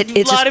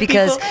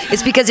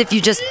 It's because if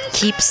you just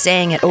keep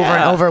saying it over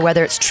and over,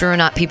 whether it's true or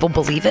not, people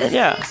believe it.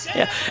 Yeah.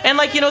 And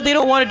they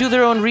don't want to do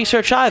their own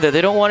research either.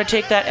 They don't want to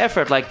take that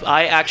effort. Like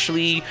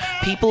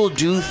people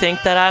do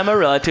think that I'm a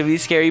relatively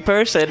scary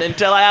person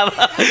until I have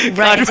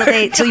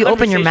until you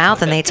open your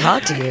mouth and they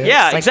talk to you.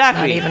 Yeah, it's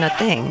exactly. Not even a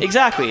thing.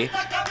 Exactly.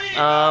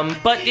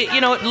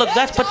 Look,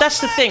 that's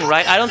the thing,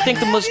 right? I don't think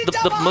the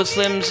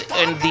Muslims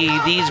and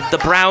the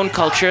brown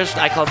cultures,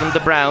 I call them the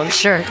browns.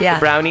 Sure, yeah. The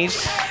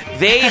brownies.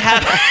 They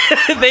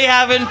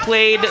haven't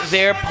played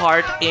their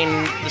part in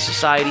the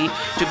society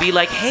to be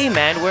like, hey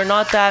man, we're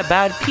not that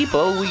bad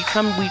people.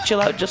 We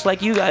chill out just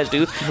like you guys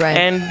do. Right.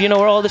 And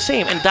we're all the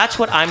same. And that's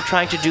what I'm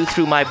trying to do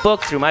through my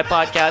book, through my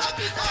podcast,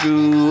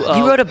 through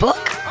You wrote a book?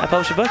 I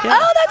published a book, yeah.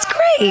 Oh, that's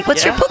great.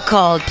 What's your book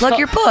called? Plug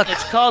your book.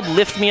 It's called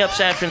Lift Me Up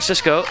San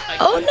Francisco.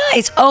 Oh,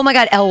 nice. Oh my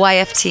God,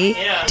 LYFT.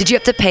 Yeah. Did you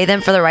have to pay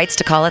them for the rights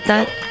to call it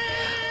that?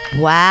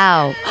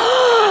 Wow.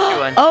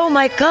 Oh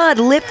my God,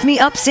 Lift Me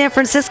Up San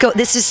Francisco.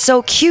 This is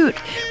so cute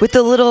with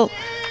the little...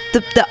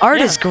 The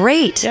art is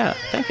great. Yeah,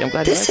 thank you. I'm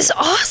glad this you is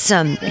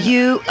awesome.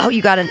 Yeah.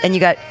 You got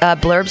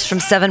blurbs from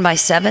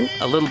 7x7?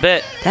 A little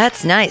bit.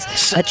 That's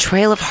nice. A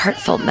trail of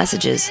heartfelt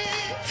messages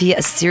via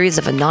a series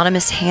of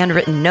anonymous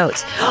handwritten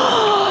notes.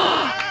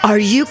 Are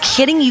you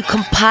kidding? You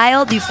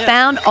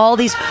found all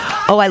these.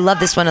 Oh, I love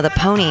this one of the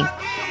pony.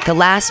 The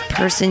last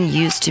person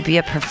used to be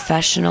a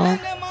professional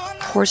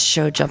horse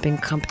show jumping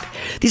company.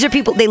 These are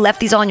people, they left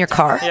these all in your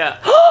car? Yeah.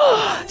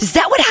 Is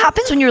that what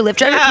happens when you're a Lyft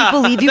driver? Yeah,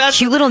 People leave you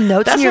cute little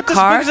notes in your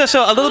car?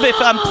 So a little bit,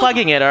 I'm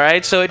plugging it, all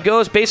right? So it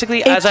goes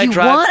basically as I drive.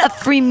 If you want a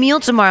free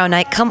meal tomorrow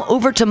night, come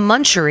over to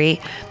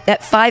Munchery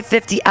at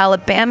 550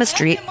 Alabama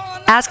Street.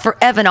 Ask for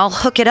Evan. I'll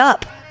hook it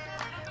up.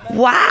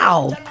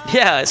 Wow.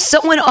 Yeah.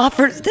 Someone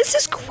offered. This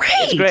is great.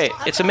 It's great.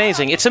 It's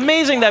amazing. It's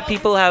amazing that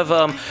people have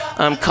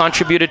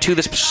contributed to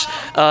this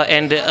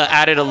and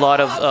added a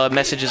lot of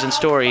messages and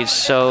stories.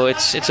 So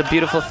it's a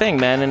beautiful thing,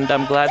 man. And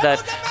I'm glad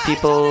that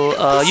people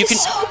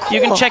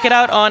you can check it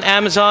out on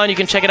Amazon. You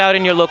can check it out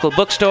in your local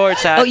bookstore.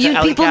 It's at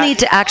people need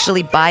to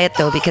actually buy it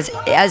though, because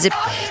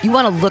you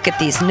want to look at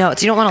these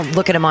notes. You don't want to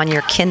look at them on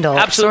your Kindle.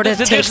 Absolutely. It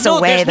sort of takes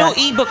away There's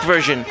no ebook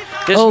version.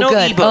 There's no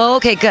ebook. Oh,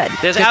 okay, good.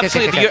 There's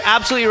good. You're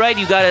absolutely right.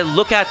 You got to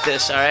look at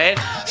this, all right?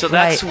 So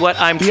that's what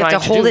I'm trying to do. You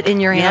have to hold it in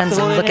your hands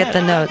and look at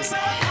the notes.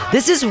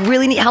 This is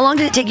really neat. How long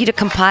did it take you to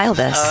compile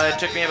this? It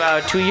took me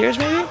about 2 years,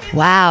 maybe.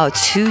 Wow,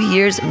 2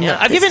 years. Yeah,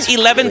 I've given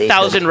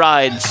 11,000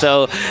 rides,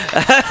 so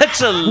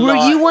that's a lot.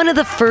 Were you one of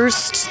the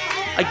first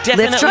I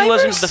definitely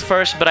wasn't the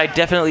first, but I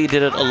definitely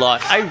did it a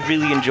lot. I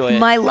really enjoy it.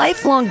 My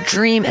lifelong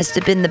dream has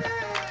been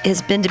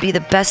to be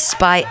the best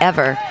spy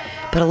ever.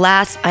 But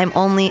alas, I'm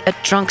only a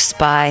drunk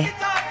spy.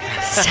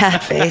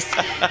 Sad face.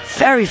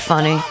 Very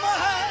funny.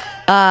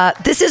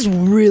 This is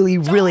really,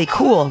 really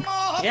cool.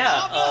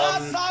 Yeah.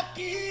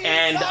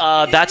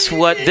 And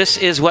this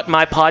is what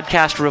my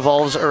podcast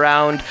revolves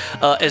around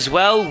as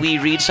well. We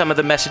read some of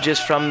the messages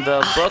from the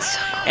book, so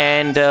cool.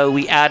 And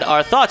we add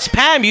our thoughts.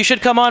 Pam, you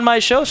should come on my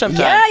show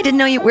sometime. Yeah, I didn't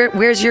know you.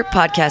 Where's your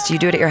podcast? Do you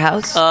do it at your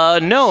house?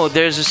 No,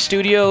 there's a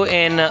studio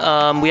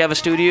we have a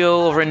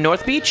studio over in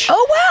North Beach.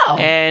 Oh, wow.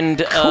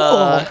 And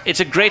cool. It's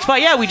a great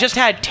spot. Yeah, we just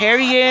had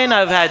Terry in.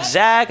 I've had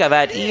Zach. I've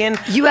had Ian.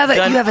 You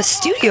have a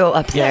studio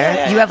up there.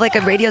 Yeah. You have like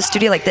a radio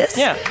studio like this?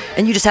 Yeah.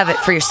 And you just have it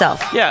for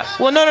yourself? Yeah.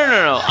 Well, no.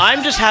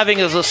 I'm just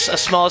having a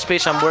small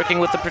space. I'm working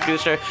with the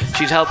producer.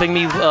 She's helping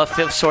me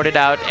sort it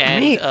out,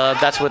 and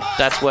that's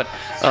what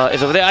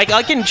is over there.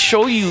 I can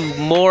show you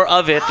more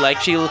of it. Like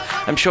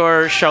I'm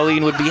sure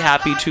Charlene would be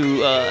happy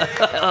to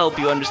help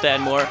you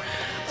understand more.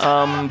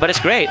 But it's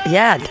great.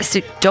 Yeah. So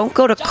don't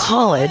go to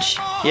college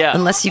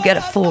unless you get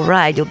a full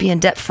ride. You'll be in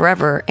debt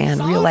forever,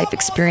 and real life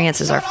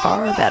experiences are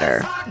far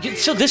better.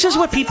 So this is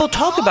what people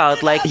talk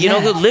about. Like, you know,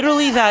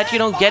 literally that,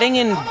 getting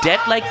in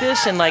debt like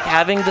this and like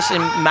having this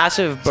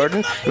massive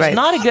burden is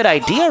not a good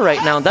idea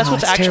right now. That's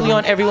what's actually terrible.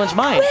 On everyone's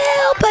mind.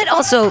 Well, but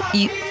also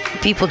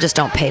people just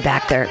don't pay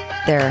back their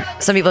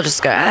some people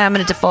just go, I'm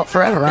going to default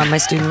forever on my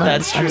student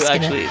loans. That's true,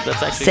 actually.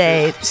 That's actually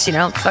say,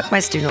 true. Fuck my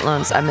student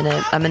loans. I'm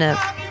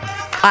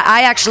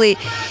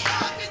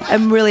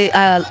really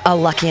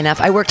lucky enough.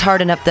 I worked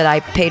hard enough that I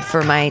paid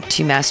for my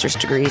 2 master's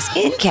degrees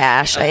in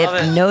cash. I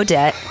have no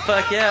debt.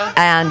 Fuck yeah.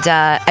 And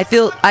I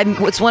feel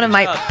it's one of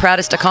my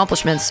proudest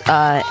accomplishments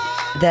that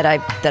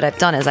I've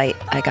done is I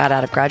got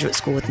out of graduate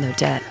school with no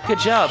debt. Good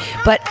job.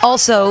 But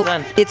also,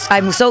 well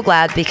I'm so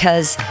glad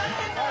because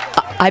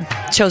I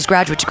chose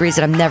graduate degrees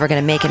that I'm never going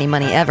to make any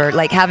money ever.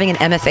 Like having an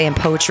MFA in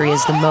poetry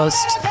is the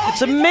most.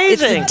 It's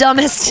amazing. It's the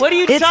dumbest. What are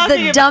you talking about?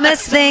 It's the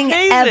dumbest thing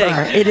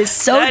ever. It is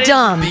so that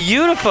dumb. Is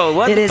beautiful.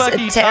 What the fuck are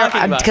you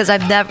talking about? Because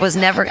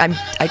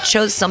I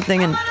chose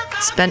something and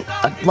spent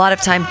a lot of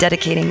time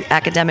dedicating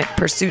academic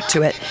pursuit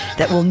to it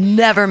that will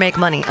never make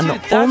money. I'm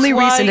the only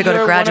reason to go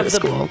to graduate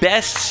school. One of the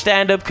best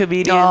stand-up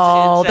comedians.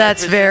 Oh,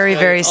 that's very,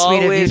 very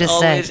sweet of you to say.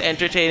 Always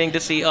entertaining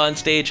to see on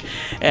stage,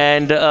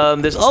 and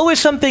there's always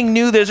something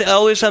new. There's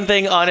always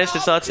something honest.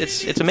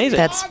 It's amazing.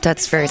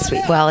 That's very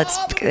sweet. Well, it's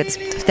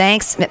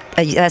thanks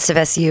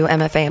SFSU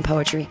MFA in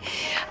poetry,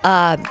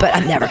 but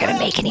I'm never gonna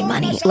make any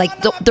money. Like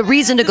the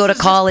reason to go to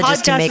college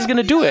is to make. This podcast is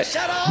gonna do it.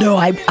 No,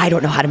 I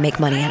don't know how to make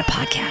money at a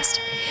podcast.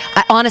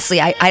 Honestly,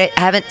 I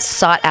haven't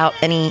sought out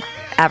any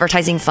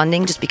advertising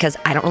funding just because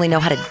I don't really know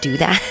how to do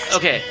that.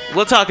 Okay,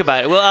 we'll talk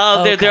about it.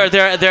 Well, there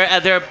are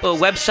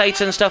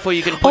websites and stuff where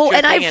you can put your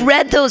and I've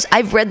read those.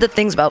 I've read the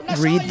things about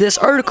read this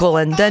article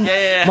and then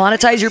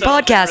monetize your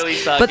podcast.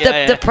 Really but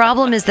the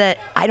problem is that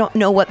I don't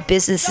know what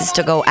businesses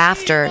to go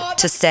after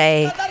to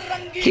say,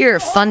 here,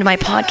 fund my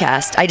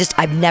podcast.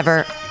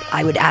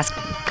 I would ask,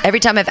 every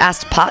time I've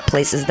asked pot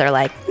places, they're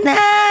like,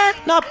 nah.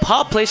 Not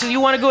pot places, you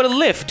want to go to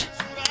Lyft.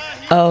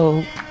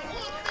 Oh,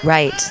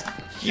 right.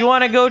 You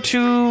want to go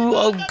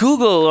to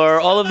Google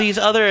or all of these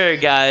other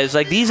guys.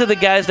 Like, these are the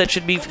guys that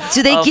should be...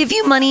 Do they give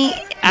you money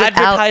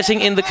advertising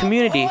in the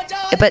community?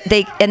 But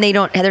they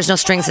don't... There's no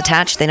strings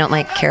attached? They don't,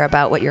 care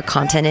about what your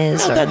content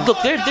is? No,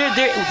 look,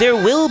 there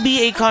will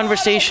be a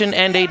conversation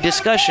and a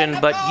discussion,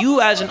 but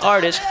you as an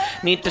artist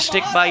need to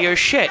stick by your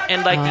shit.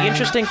 And, the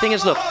interesting thing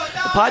is, look,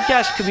 the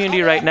podcast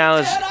community right now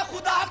is...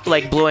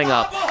 blowing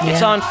up. Yeah.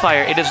 It's on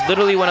fire. It is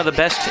literally one of the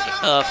best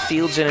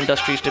fields and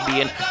industries to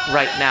be in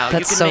right now.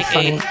 That's you can so make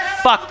funny.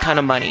 A fuck ton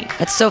of money.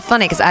 That's so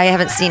funny because I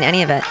haven't seen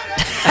any of it.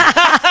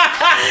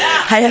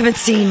 I haven't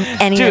seen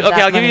any of that.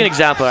 Okay, I'll give you an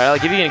example. Right? I'll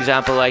give you an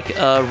example.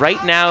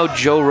 Right now,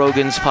 Joe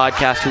Rogan's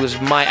podcast, who is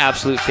my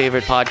absolute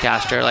favorite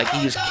podcaster,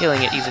 he's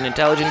killing it. He's an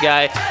intelligent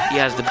guy. He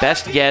has the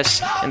best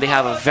guests, and they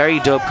have a very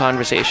dope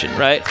conversation,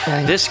 right?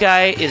 This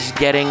guy is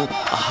getting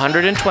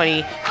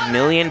 120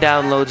 million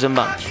downloads a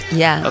month.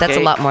 Yeah, that's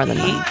a lot more than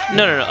me.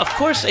 No. Of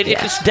course,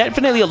 it's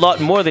definitely a lot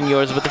more than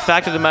yours, but the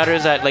fact of the matter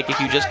is that, if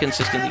you just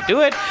consistently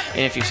do it,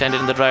 and if you send it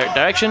in the right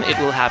direction, it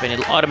will happen.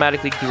 It'll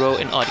automatically grow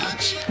an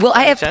audience. Well,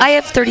 I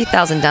have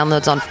 30,000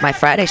 downloads on my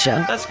Friday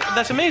show.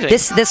 That's amazing.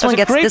 This one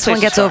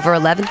gets over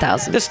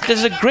 11,000. This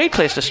is a great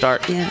place to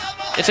start. Yeah.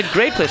 It's a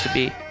great place to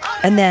be.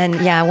 And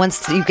then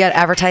once you get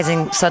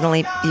advertising,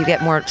 suddenly you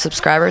get more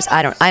subscribers.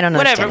 I don't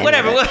understand.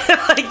 Whatever.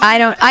 I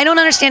don't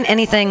understand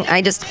anything.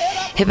 I just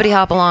hippity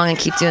hop along and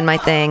keep doing my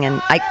thing.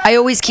 And I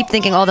always keep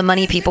thinking, the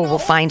money people will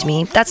find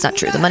me. That's not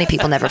true. The money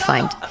people never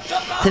find.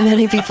 The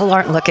money people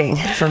aren't looking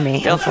for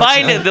me. They'll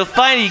find it.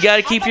 You got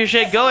to keep your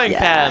shit going,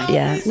 Pam.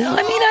 Yeah. No,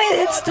 I mean,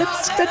 it's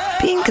that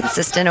being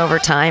consistent over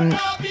time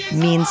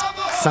means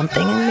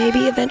something, and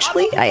maybe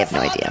eventually. I have no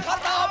idea.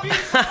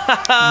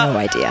 No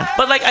idea.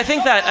 But I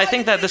think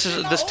that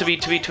this to be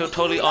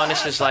totally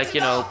honest is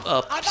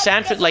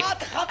Sanford,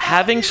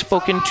 having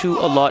spoken to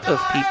a lot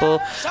of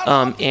people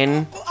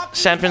in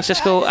San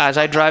Francisco as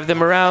I drive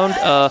them around,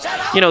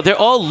 they're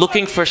all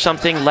looking for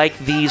something like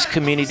these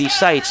community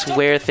sites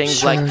where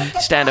things like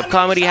stand-up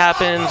comedy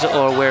happens,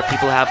 or where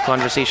people have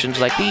conversations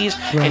like these,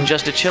 and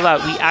just to chill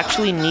out. We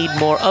actually need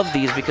more of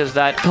these because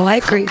that. Oh, I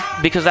agree.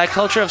 Because that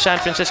culture of San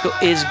Francisco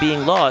is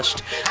being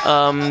lost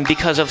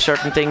because of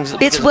certain things.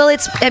 It's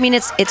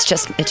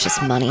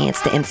just money.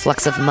 It's the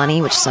influx of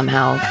money, which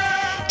somehow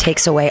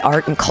takes away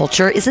art and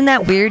culture. Isn't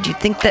that weird? You'd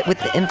think that with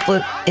the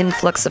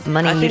influx of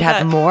money, you'd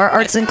have more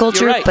arts and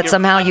culture, but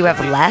somehow you have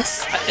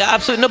less.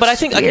 Absolutely. No, but I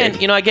think,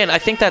 again, I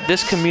think that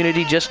this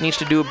community just needs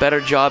to do a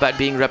better job at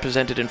being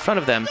represented in front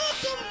of them.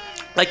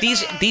 Like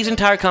these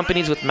entire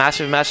companies with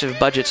massive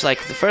budgets,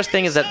 like the first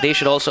thing is that they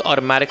should also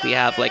automatically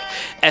have like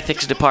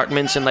ethics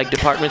departments and like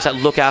departments that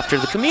look after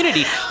the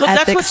community. Look,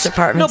 ethics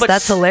departments.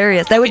 That's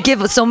hilarious. That would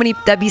give so many.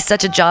 That'd be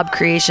such a job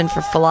creation for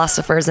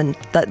philosophers and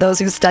those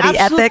who study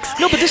ethics.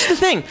 No, but this is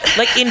the thing.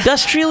 Like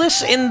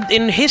industrialists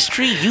in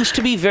history used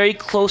to be very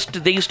close to.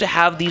 They used to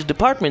have these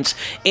departments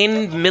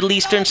in Middle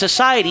Eastern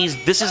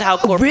societies. This is how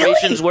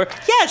corporations were.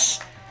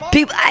 Yes.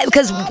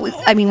 Because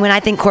when I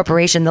think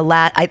corporation,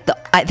 I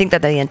think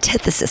that they're the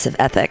antithesis of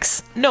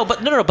ethics. No,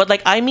 but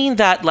like I mean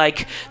that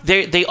like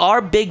they are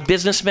big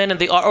businessmen, and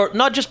they are, or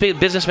not just big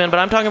businessmen, but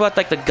I'm talking about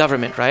like the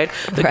government, right?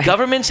 The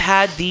governments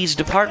had these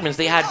departments.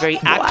 They had very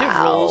active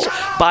roles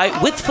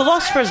with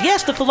philosophers.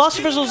 Yes, the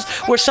philosophers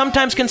were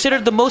sometimes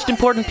considered the most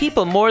important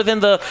people, more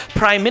than the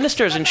prime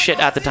ministers and shit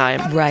at the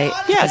time. Right.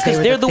 Yeah, because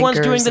they're the ones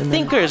doing the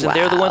thinkers, and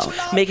they're the ones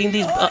making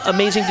these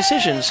amazing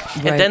decisions,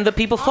 and then the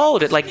people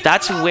followed it. Like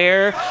that's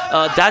where.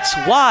 That's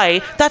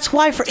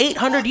why for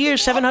 800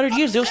 years, 700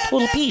 years, there was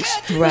total peace.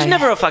 There was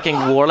never a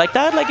fucking war like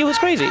that. Like, it was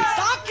crazy.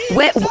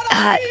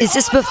 Is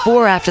this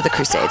before or after the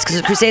Crusades? Because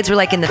the Crusades were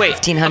like in the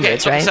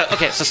 1500s, right?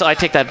 So I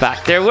take that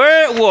back. There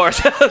were wars.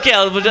 Okay,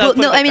 I'll put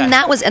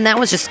that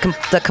was just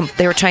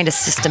they were trying to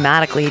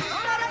systematically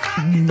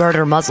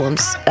murder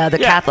Muslims, the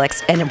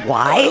Catholics, and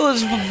why? It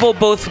was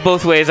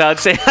both ways. I would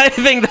say. I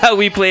think that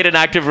we played an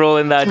active role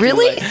in that.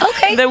 Really? Too,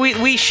 okay. That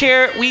we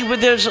share.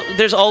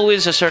 There's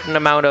always a certain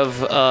amount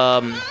of.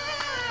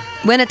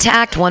 When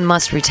attacked, one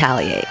must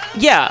retaliate.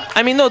 Yeah,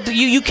 I mean, no,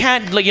 you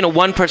can't, like,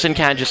 one person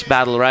can't just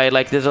battle, right?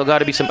 Like, there's got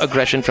to be some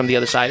aggression from the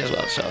other side as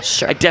well.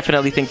 So I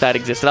definitely think that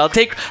exists. And I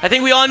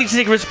think we all need to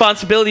take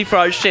responsibility for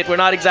our shit. We're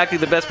not exactly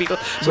the best people.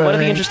 So one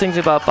of the interesting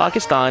things about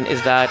Pakistan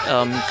is that,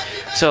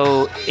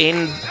 so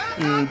in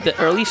the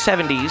early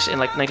 70s, in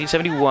like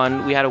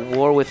 1971, we had a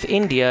war with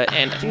India,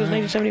 and I think it was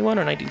 1971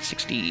 or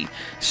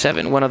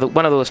 1967, one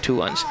of those two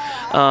ones.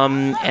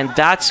 And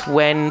that's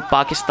when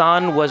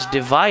Pakistan was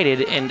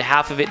divided, and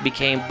half of it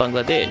became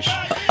Bangladesh.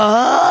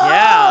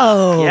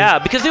 Oh. Yeah,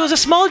 because there was a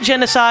small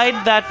genocide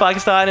that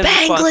Pakistan...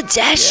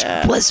 Bangladesh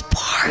was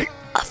part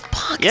of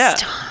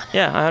Pakistan.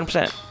 Yeah,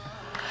 100%.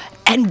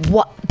 And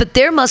but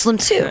they're Muslim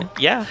too.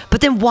 Yeah.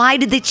 But then why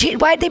did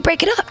they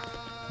break it up?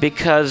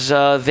 Because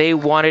they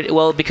wanted...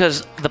 Well,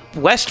 because the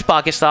West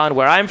Pakistan,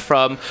 where I'm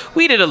from,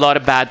 we did a lot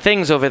of bad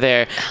things over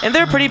there. And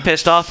they're pretty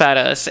pissed off at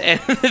us. And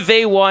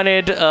they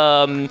wanted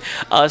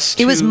us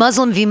to... It was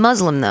Muslim v.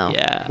 Muslim, though.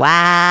 Yeah.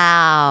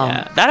 Wow.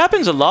 Yeah. That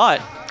happens a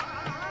lot.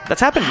 That's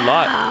happened a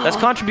lot. That's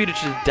contributed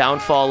to the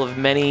downfall of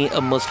many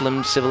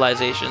Muslim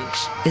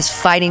civilizations. Is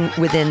fighting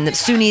within the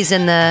Sunnis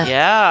and the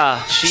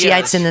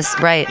Shiites in this...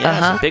 Right.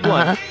 Yeah, it's a big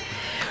one.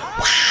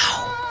 Wow.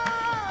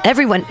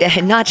 Everyone,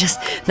 not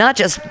just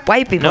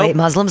white people hate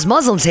Muslims.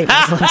 Muslims hate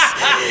Muslims.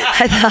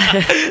 I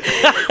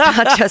thought,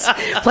 not just.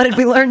 What did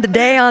we learn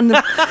today on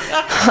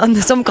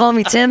the Some Call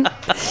Me Tim?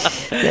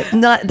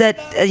 That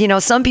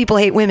some people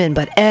hate women,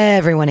 but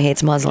everyone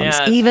hates Muslims.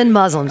 Yeah. Even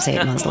Muslims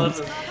hate Muslims.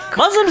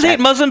 Muslims hate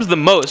Muslims the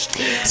most.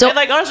 So, and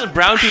like honestly,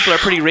 brown people are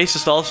pretty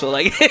racist also.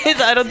 Like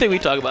I don't think we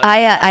talk about it.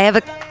 I have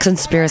a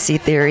conspiracy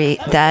theory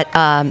that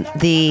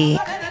the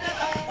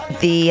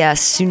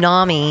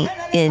tsunami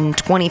in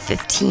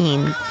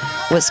 2015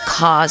 was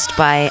caused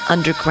by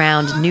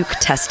underground nuke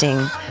testing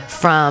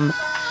from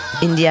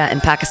India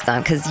and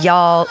Pakistan, because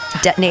y'all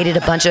detonated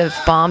a bunch of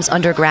bombs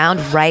underground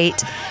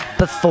right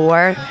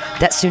before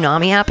that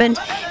tsunami happened.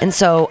 And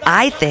so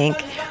I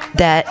think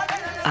that,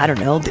 I don't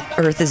know, the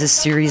Earth is a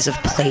series of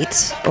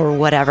plates or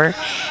whatever,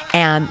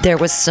 and there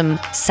was some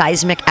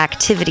seismic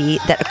activity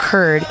that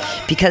occurred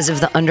because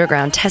of the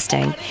underground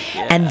testing,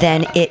 and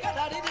then it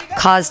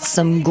caused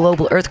some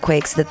global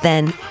earthquakes that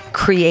then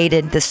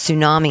created the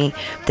tsunami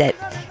that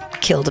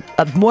killed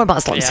more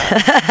Muslims on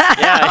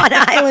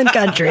island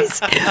countries.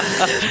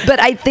 But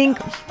I think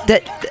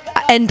that,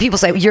 and people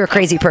say you're a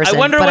crazy person. I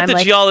wonder but what I'm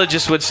the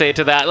geologist would say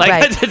to that.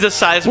 Like the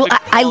seismic. Well,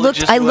 I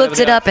looked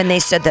it up, and they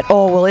said that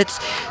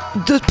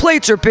the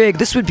plates are big.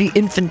 This would be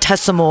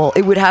infinitesimal.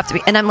 It would have to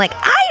be, and I'm like,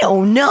 I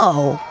don't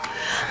know.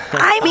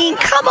 I mean,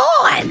 come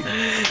on.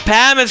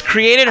 Pam has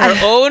created her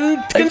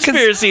own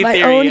conspiracy my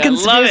theory. own I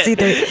conspiracy love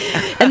it.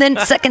 theory. And then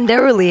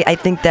secondarily, I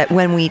think that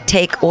when we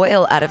take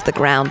oil out of the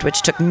ground,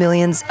 which took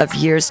millions of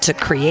years to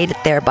create it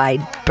there by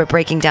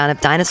breaking down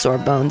of dinosaur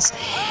bones,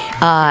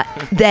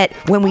 that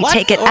when we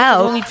take it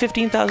out, only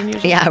 15,000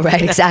 years. yeah,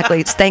 right,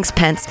 exactly. Thanks,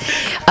 Pence.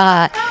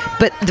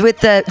 But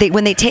with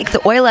when they take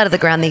the oil out of the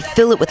ground, they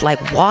fill it with like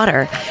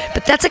water,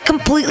 but that's a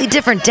completely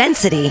different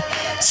density.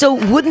 So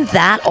wouldn't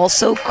that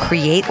also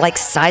create like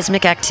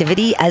seismic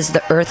activity as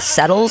the Earth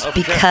settles?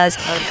 Because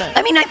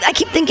I mean, I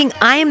keep thinking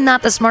I am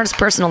not the smartest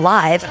person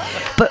alive,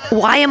 but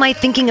why am I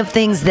thinking of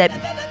things that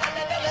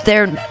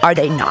are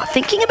they not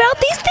thinking about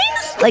these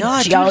things? Like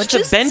no, geologists?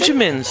 Dude, it's the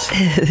Benjamins.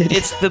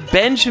 It's the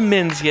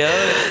Benjamins, yo.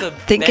 It's the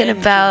thinking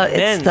about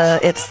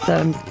it's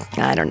the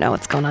I don't know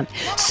what's going on.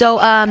 So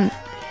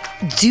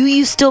do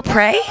you still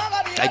pray?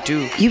 I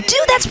do. You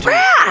do? That's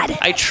rad.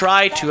 I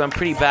try to. I'm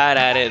pretty bad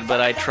at it,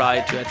 but I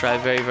try to. I try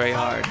very, very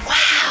hard.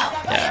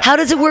 Wow. Yeah. How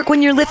does it work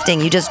when you're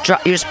lifting? You just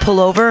pull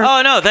over?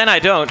 Oh no, then I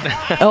don't.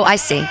 Oh, I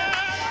see.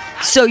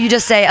 So you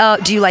just say, oh,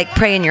 do you like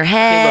pray in your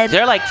head? Hey, look,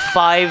 there are like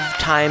 5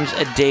 times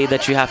a day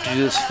that you have to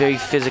do this very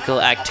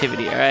physical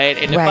activity, all right?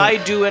 And if I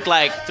do it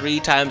like 3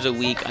 times a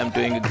week, I'm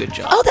doing a good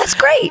job. Oh, that's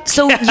great.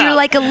 So you're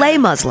like a lay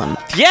Muslim.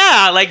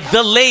 Yeah, like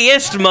the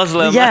layest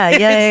Muslim.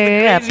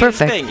 Yeah.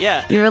 Perfect. Thing.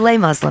 Yeah. You're a lay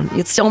Muslim.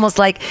 It's almost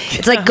like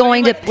it's like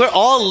going to. We're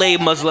all lay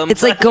Muslims.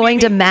 It's like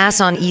going to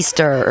mass on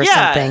Easter or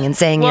something and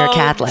saying you're a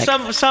Catholic.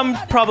 Some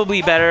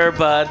probably better,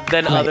 but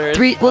then others.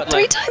 3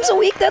 times a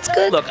week. That's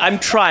good. Look, I'm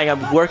trying.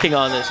 I'm working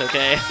on this.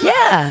 Okay.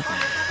 Yeah.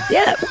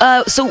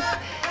 So,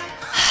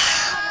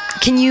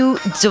 can you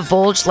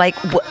divulge like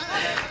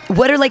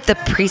what are like the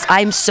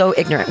I'm so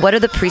ignorant. What are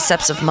the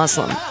precepts of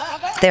Muslim?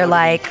 They're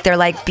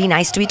like be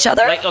nice to each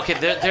other. Like okay,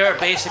 they're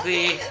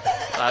basically.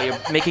 You're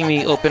making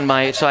me open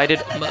my. So I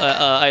did.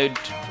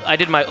 I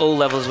did my O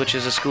levels, which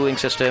is a schooling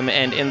system,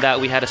 and in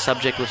that we had a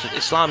subject which was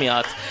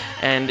Islamiyat,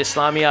 and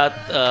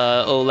Islamiyat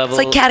O level.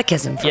 It's like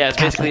catechism. For it's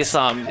Catholics.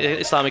 basically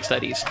Islamic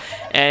studies,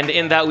 and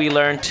in that we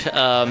learned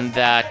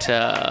that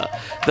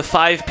the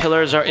 5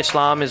 pillars are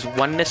Islam is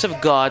oneness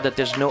of God, that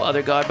there's no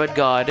other God but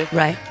God.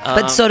 Right,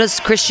 but so does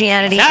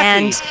Christianity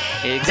and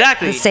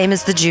exactly the same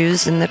as the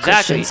Jews and the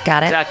Christians.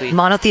 Got it. Exactly.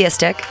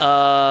 Monotheistic.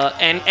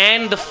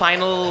 And the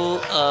final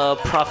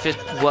prophet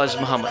was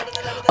Muhammad.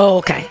 Oh,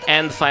 okay.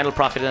 And the final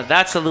prophet, and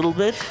that's a little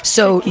bit.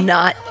 So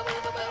not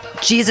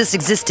Jesus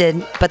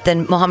existed, but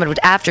then Muhammad was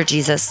after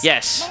Jesus.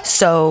 Yes.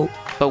 So.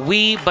 But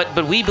we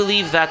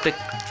believe that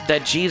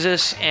that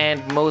Jesus and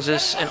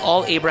Moses and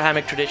all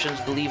Abrahamic traditions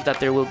believe that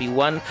there will be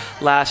one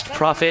last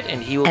prophet,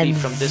 and he will be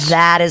from this.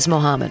 That is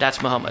Muhammad.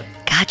 That's Muhammad.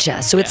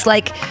 Gotcha. So it's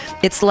like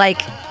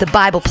the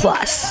Bible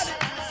plus.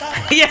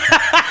 Yeah.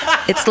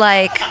 It's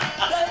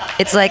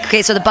like,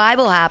 okay, so the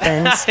Bible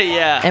happens,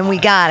 and we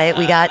got it.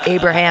 We got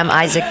Abraham,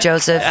 Isaac,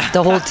 Joseph,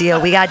 the whole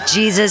deal. We got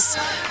Jesus,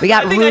 we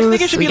got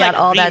Ruth, we got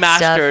all that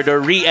stuff. Remastered or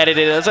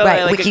re-edited.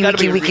 Right, like,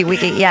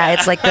 wiki. Yeah,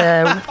 it's like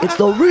the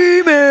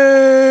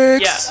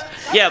remix.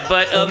 Yeah,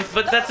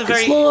 but that's a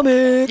very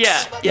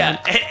Islamics.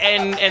 Yeah,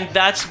 and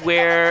that's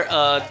where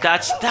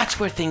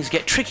things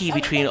get tricky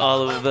between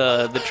all of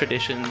the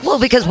traditions. Well,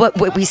 because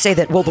what we say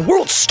that the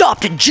world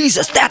stopped at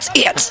Jesus, that's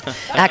it.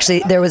 Actually,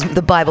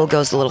 the Bible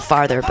goes a little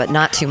farther, but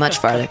not too much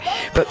farther.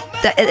 But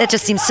it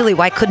just seems silly.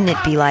 Why couldn't it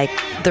be like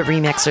the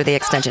remix or the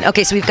extension?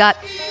 Okay, so we've got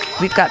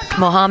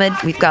Muhammad,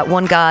 we've got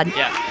one God.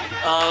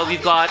 Yeah,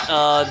 we've got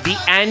the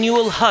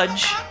annual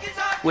Hajj,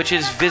 which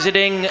is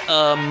visiting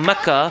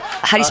Mecca.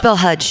 How do you spell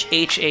Hajj?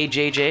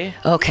 Hajj.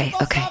 Okay.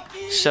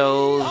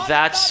 So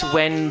that's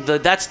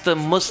the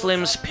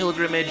Muslims'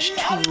 pilgrimage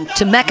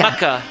to Mecca.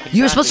 Exactly.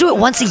 You're supposed to do it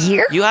once a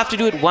year? You have to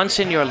do it once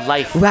in your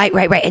life. Right.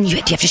 And you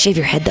have to shave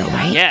your head though,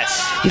 right? Yes.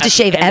 You have to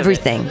shave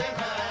everything.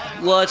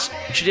 Well, it's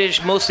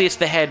tradition. Mostly it's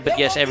the head, but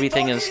yes,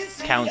 everything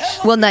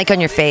counts. Well, like on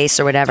your face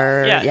or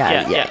whatever.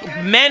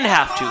 Yeah. Men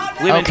have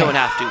to. Women don't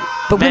have to.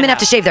 But women have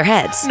to shave their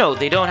heads. No,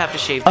 they don't have to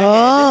shave their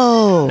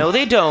head. No,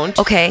 they don't.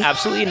 Okay.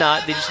 Absolutely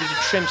not. They just need to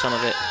trim some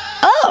of it.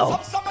 Oh,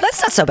 that's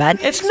not so bad.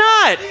 It's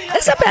not.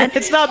 That's not bad.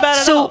 It's not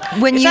bad at all.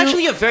 It's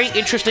actually a very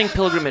interesting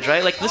pilgrimage,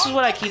 right? Like, this is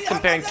what I keep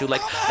comparing to.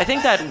 Like, I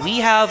think that we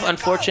have,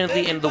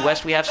 unfortunately, in the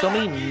West, we have so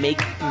many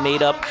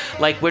made up,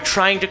 like, we're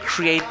trying to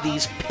create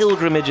these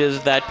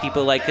pilgrimages that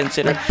people, like,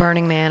 consider. Like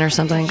Burning Man or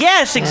something?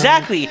 Yes,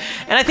 exactly.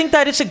 And I think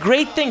that it's a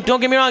great thing.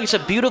 Don't get me wrong. It's a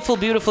beautiful,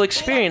 beautiful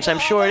experience. I'm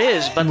sure it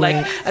is. But, like,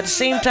 at the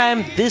same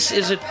time, these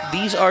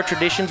are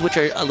traditions which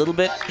are a little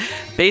bit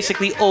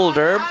basically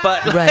older,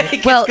 but,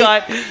 like, well, it's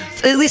got...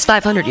 at least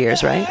 500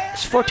 years, right?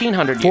 It's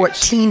 1400 years.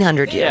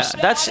 1400 years.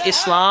 Yeah, that's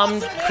Islam.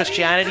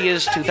 Christianity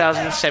is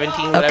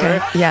 2017, whatever.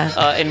 Okay, yeah.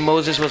 And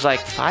Moses was like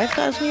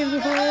 5,000 years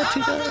before that,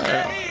 2,000? I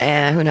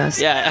don't know. Who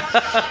knows? Yeah.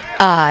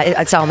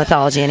 It's all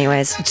mythology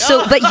anyways.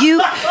 So, but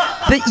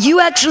you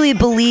actually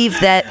believe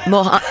that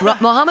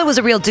Muhammad was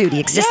a real dude. He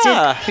existed?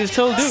 Yeah, he's a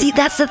total dude. See,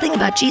 that's the thing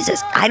about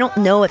Jesus. I don't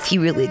know if he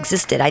really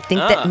existed. I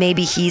think that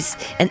maybe he's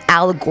an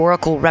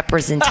allegorical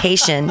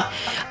representation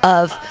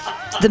of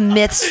the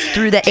myths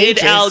through the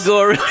ages. Did Al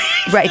Gore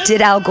really Right,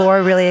 did Al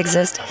Gore really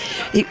exist?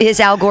 Is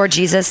Al Gore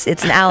Jesus?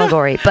 It's an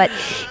allegory, but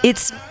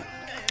it's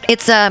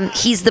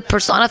he's the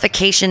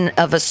personification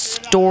of a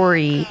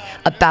story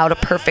about a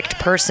perfect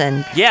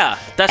person. Yeah,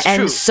 that's true.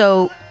 And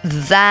so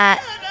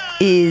that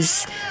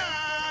is,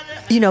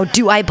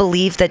 do I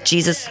believe that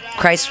Jesus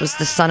Christ was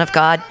the Son of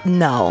God?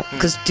 No.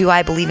 Because do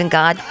I believe in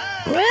God?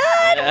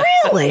 Not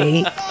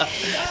really.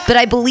 But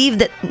I believe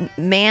that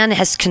man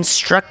has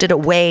constructed a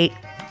way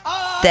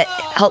that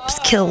helps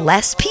kill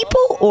less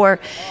people, or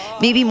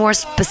maybe more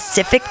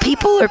specific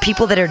people, or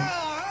people that are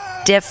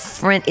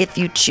different if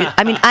you choose.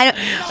 I mean,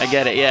 I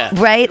get it, yeah.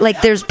 Right?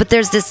 Like there's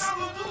this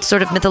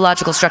sort of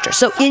mythological structure.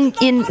 So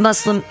in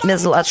Muslim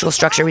mythological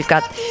structure, we've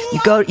got you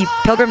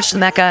pilgrimage to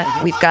Mecca,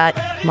 we've got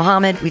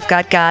Muhammad, we've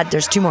got God.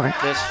 There's 2 more.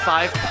 There's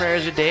 5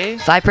 prayers a day.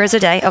 5 prayers a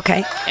day,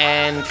 okay.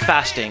 And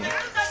fasting.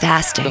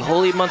 Fasting. The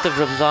holy month of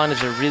Ramadan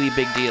is a really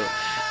big deal.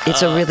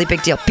 It's a really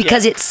big deal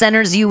because it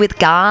centers you with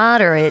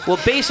God, or it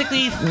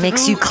basically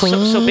makes you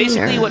clean. So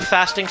basically, what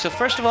fasting? So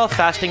first of all,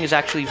 fasting is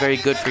actually very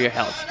good for your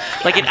health.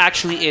 Like it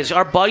actually is.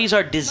 Our bodies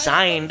are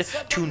designed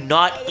to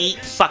not eat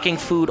fucking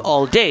food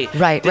all day.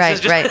 Right.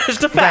 This is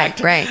just a fact.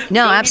 Right.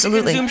 No,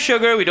 absolutely. We don't need to consume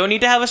sugar. We don't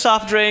need to have a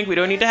soft drink. We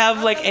don't need to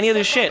have like any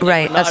other shit.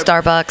 Right. A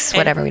Starbucks,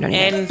 whatever. We don't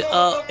need.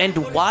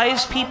 And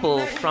wise people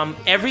from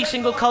every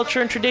single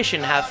culture and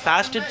tradition have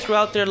fasted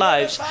throughout their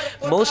lives.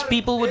 Most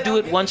people would do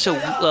it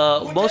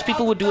most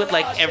people would do it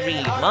like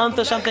every month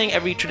or something.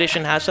 Every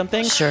tradition has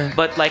something. Sure.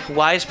 But like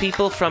wise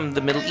people from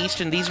the Middle East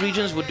and these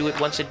regions would do it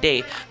once a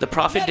day. The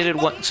Prophet did it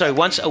once a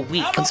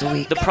week. Once a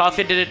week. The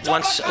Prophet did it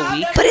once a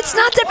week. But it's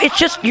not that. It's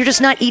just you're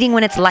just not eating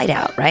when it's light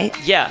out, right?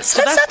 Yeah.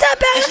 So that's not that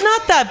bad. It's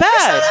not that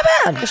bad. It's not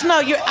that bad. It's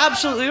not. You're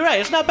absolutely right.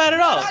 It's not bad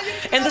at all.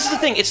 And this is the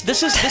thing.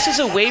 This is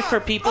a way for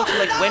people to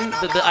like when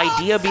the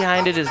idea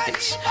behind it is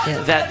this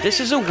that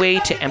this is a way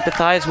to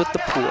empathize with the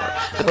poor.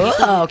 The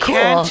people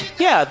cool.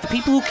 The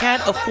people who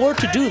can't afford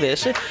to do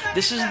this.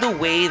 This is the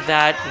way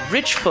that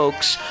rich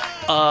folks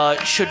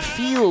should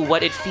feel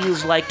what it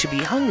feels like to be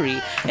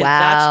hungry, and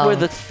that's where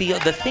the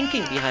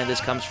thinking behind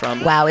this comes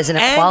from. Wow, is an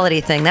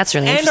equality thing. That's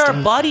really interesting. And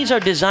our bodies are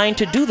designed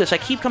to do this. I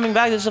keep coming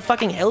back. This is a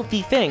fucking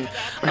healthy thing.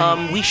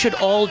 Right. We should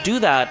all do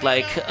that.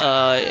 Like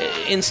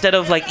instead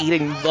of like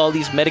eating all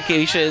these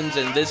medications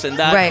and this and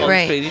that, all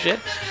this crazy shit.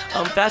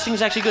 Fasting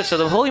is actually good. So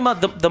the holy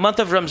month, the month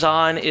of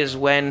Ramzan, is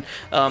when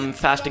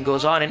fasting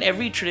goes on, and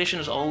every tradition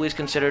has always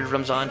considered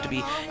Ramzan to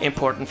be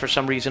important for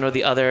some reason or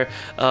the other.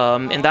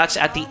 And that's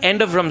at the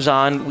end of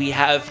Ramzan. We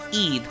have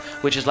Eid,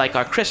 which is like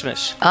our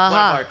Christmas. One of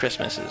our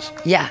Christmases.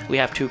 Yeah. We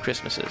have 2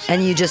 Christmases.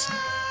 And you just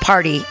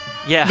party.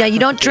 Yeah. Yeah, you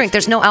don't drink.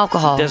 There's no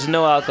alcohol. There's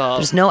no alcohol.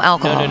 There's no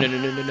alcohol.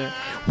 No.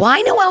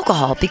 Why no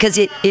alcohol? Because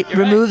it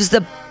removes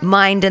the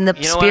mind and the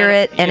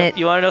spirit, and it.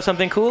 You want to know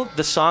something cool?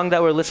 The song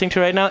that we're listening to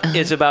right now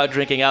is about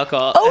drinking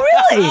alcohol. Oh,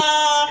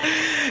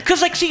 really?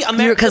 Because like, see,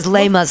 because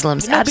lay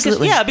Muslims,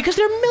 absolutely. Because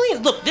there are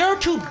millions. Look, there are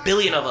 2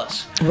 billion of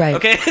us. Right.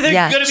 Okay.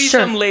 There's gonna be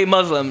some lay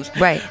Muslims.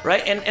 Right.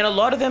 Right. And a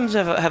lot of them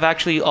have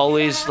actually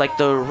always, like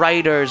the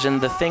writers and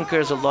the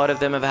thinkers. A lot of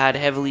them have had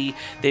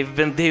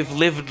they've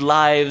lived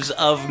lives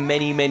of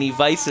many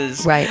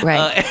vices. Right.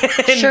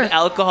 And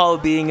alcohol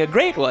being a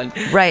great one.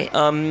 Right.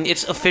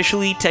 It's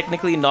officially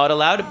technically not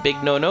allowed, a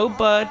big no-no,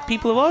 but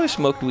people have always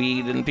smoked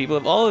weed and people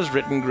have always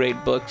written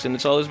great books, and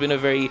it's always been a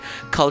very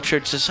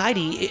cultured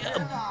society.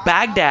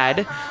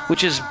 Baghdad,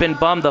 which has been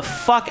bombed the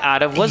fuck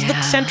out of, was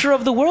the center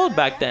of the world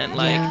back then.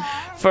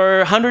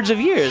 For hundreds of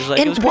years. Like,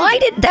 and why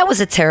that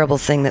was a terrible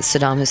thing that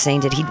Saddam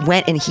Hussein did. He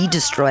went and he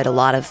destroyed a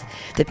lot of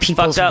the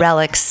people's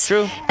relics.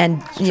 True.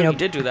 And he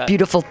did do that.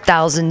 Beautiful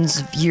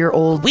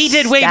thousands-year-old We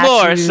did way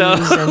more, so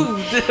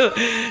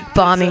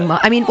bombing.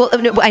 I mean, well,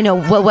 I know.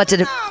 Well,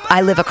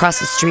 I live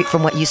across the street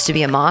from what used to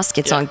be a mosque.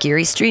 It's on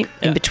Geary Street,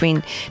 in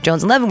between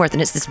Jones and Leavenworth,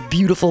 and it's this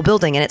beautiful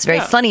building, and it's very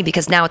funny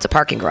because now it's a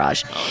parking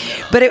garage.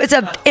 But it's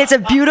a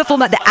beautiful.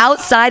 The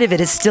outside of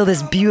it is still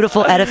this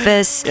beautiful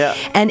edifice,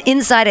 and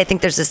inside I think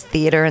there's this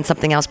theater and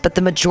something else, but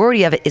the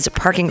majority of it is a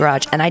parking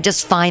garage, and I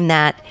just find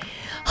that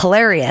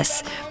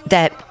hilarious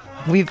that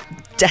we've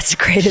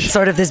desecrated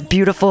sort of this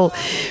beautiful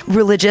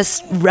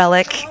religious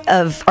relic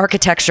of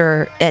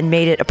architecture and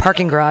made it a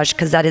parking garage,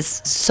 because that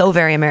is so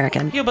very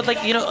American. Yeah, but like,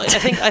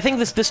 I think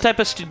this type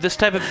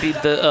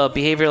of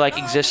behavior like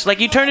exists. Like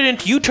you turn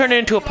it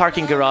into a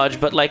parking garage,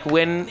 but like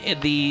when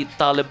the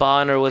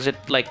Taliban, or was it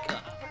like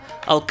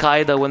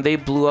Al-Qaeda, when they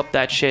blew up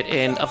that shit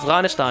in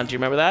Afghanistan, do you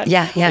remember that?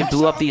 Yeah. They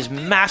blew up these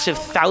massive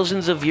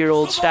thousands of year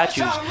old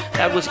statues.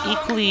 That was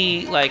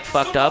equally like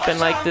fucked up, and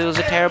like it was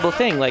a terrible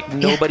thing. Like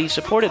nobody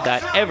supported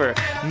that ever.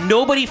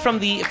 Nobody from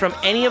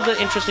any of the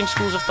interesting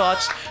schools of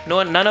thoughts,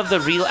 none of the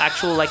real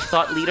actual like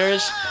thought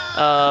leaders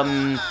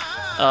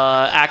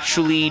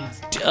actually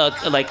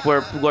like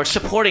were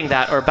supporting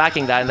that or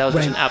backing that, and that was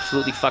just an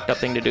absolutely fucked up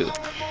thing to do.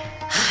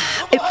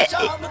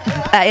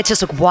 It's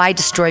just like, why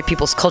destroy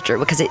people's culture?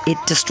 Because it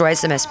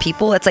destroys them as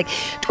people. It's like,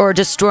 or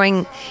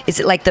destroying. Is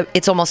it like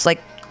it's almost like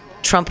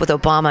Trump with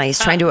Obama. He's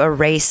trying to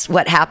erase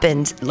what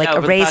happened, like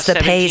erase the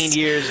pace. 17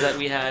 years that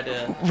we had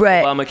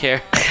right.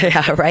 Obamacare.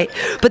 Yeah, right.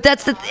 But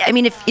that's I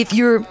mean, if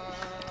you're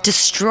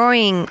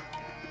destroying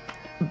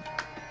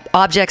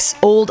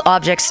old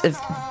objects of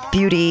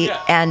beauty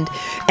and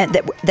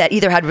that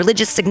either had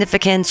religious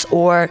significance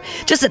or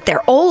just that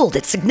they're old,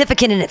 it's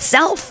significant in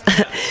itself,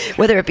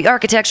 whether it be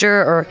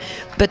architecture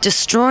but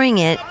destroying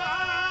it,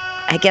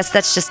 I guess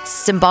that's just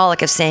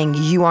symbolic of saying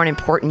you aren't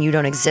important, you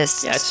don't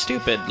exist. Yeah, it's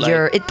stupid.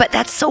 But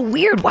that's so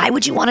weird. Why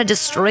would you want to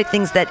destroy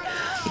things that...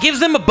 It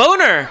gives them a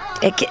boner.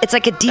 It's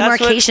like a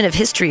demarcation of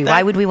history.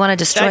 Why would we want to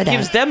destroy that? That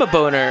gives them a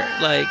boner.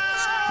 Like,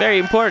 it's very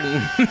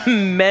important.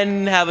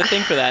 Men have a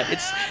thing for that.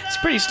 It's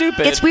pretty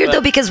stupid. It's weird,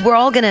 though, because we're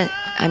all going to...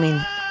 I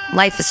mean,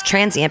 life is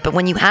transient, but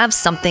when you have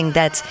something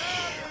that's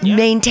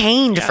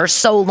maintained for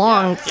so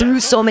long through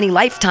so many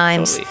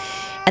lifetimes,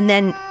 and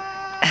then...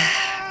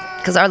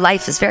 Because our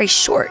life is very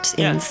short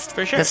in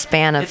the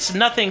span of... It's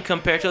nothing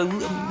compared to...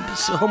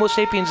 Homo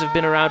sapiens have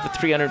been around for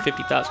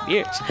 350,000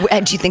 years.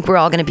 And do you think we're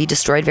all going to be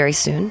destroyed very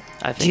soon?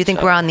 I think so. Do you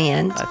think we're on the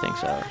end? I think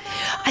so.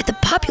 The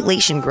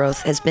population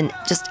growth has been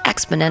just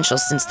exponential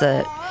since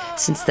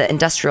the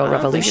Industrial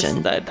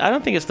Revolution. I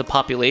don't think it's the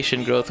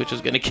population growth which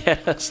is going to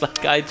get us.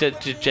 Like, I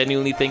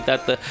genuinely think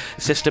that the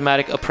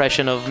systematic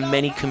oppression of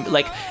many...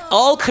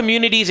 all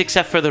communities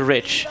except for the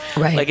rich.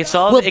 Right. Like, it's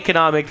all the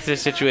economic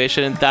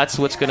situation, and that's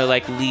what's going to,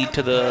 lead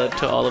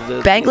to all of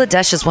this.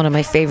 Bangladesh is one of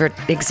my favorite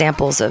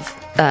examples of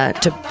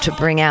to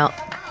bring out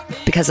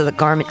because of the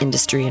garment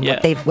industry and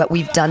what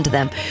we've done to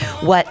them.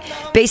 What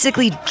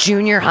basically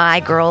junior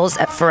high girls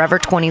at Forever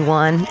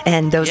 21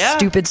 and those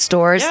stupid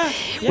stores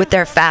with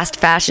their fast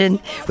fashion,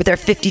 with their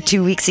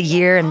 52 weeks a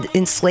year and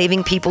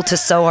enslaving people to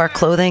sew our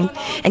clothing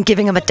and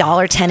giving them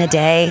 $1.10 a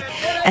day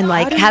and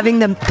having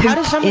them poop. How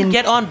does someone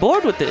get on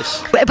board with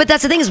this? But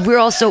that's the thing is we're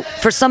also,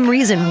 for some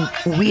reason,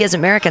 we as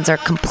Americans are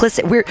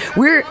complicit.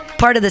 We're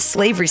part of the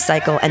slavery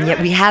cycle, and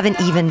yet we haven't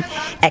even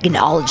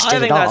acknowledged it at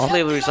all. I think that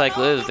slavery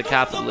cycle is the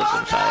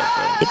capitalism side.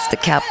 It's the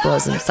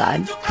capitalism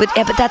side. But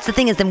that's the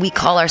thing is then we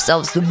call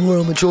ourselves the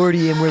moral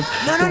majority and we're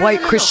the white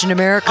Christian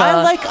America.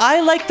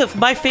 I like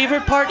my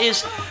favorite part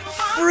is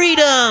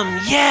freedom.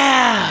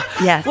 Yeah.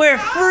 We're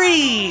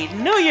free.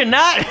 No, you're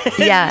not.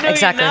 Yeah, no,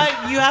 exactly. You're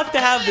not. You have to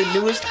have the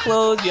newest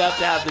clothes. You have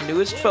to have the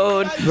newest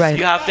phone. Right.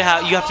 You have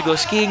to go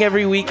skiing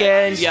every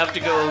weekend. You have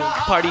to go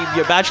party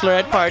your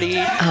bachelorette party.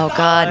 Oh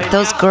God,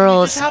 those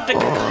girls. You just have to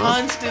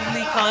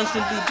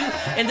constantly do.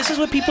 And this is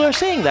what people are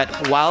saying,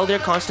 that while they're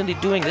constantly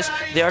doing this,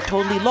 they are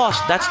totally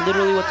lost. That's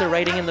literally what they're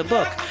writing in the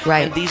book.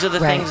 Right. And these are the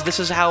things. This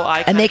is how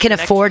I. And they can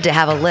afford to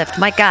have a lift.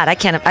 My God, I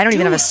don't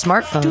even have a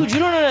smartphone. Dude, you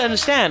don't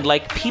understand.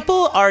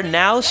 People are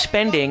now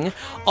spending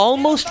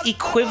almost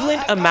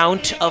equivalent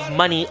amount of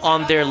money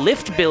on their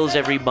lift bills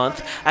every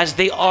month as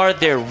they are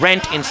their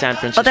rent in San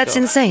Francisco. Oh, that's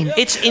insane.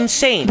 It's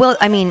insane. Well,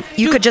 I mean,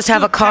 you could just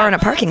have a car and a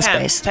parking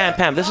space.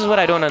 Pam, this is what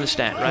I don't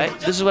understand, right?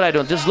 This is what I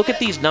don't. Just look at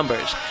these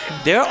numbers.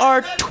 There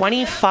are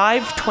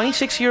 25,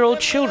 26-year-old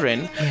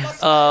children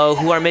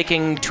who are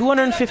making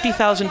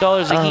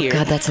 $250,000 a year. Oh,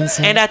 God, that's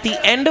insane. And at the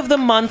end of the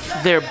month,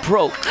 they're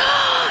broke.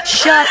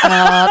 Shut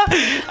up.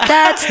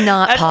 That's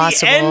not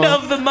possible. At the end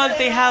of the month,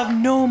 they have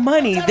no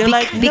money. They're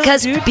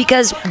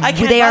because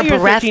they are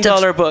bereft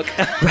of book.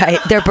 Right,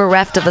 they're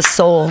bereft of a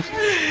soul.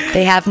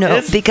 They have no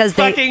it's because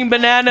they fucking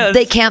bananas.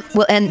 They can't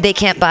and they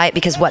can't buy it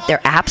because their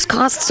apps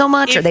cost so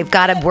much, or they've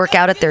got to work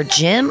out at their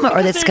gym,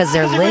 or that's because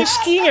they're lit.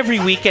 Skiing every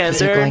weekend.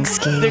 They're going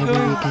skiing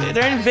every weekend.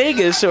 They're in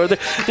Vegas, or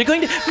they're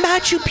going to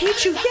Machu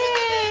Picchu.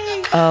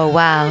 Yay! Oh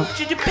wow.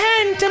 To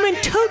Japan. I'm in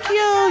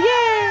Tokyo.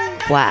 Yay!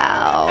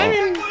 Wow. I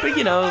mean,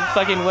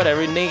 fucking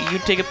whatever. You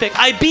take a pic.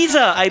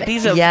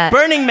 Ibiza. Yeah.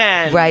 Burning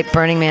Man. Right,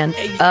 Burning Man.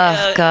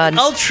 Oh God.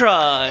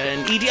 Ultra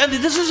and ED.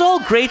 This is all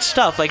great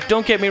stuff.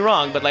 Don't get me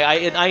wrong, but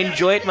I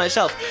enjoy it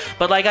myself.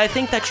 But I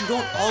think that you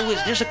don't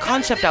always. There's a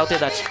concept out there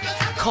that's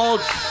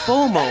called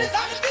FOMO,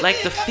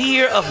 the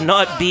fear of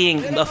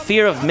a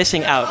fear of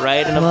missing out,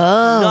 right? And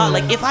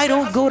if I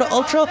don't go to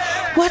Ultra,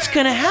 what's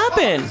gonna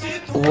happen?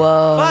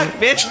 Whoa. Fuck,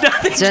 bitch,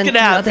 nothing's gonna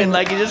happen.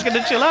 You're just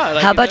gonna chill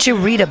out. How about you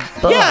read a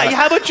book? Yeah,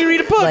 how about you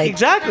read a book?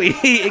 Exactly.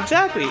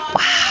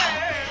 Wow.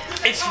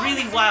 It's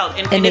really wild.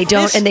 And they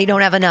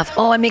don't have enough.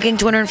 Oh, I'm making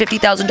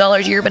 $250,000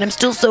 a year, but I'm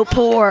still so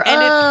poor.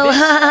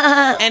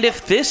 And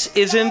if this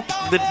isn't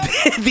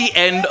the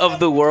end of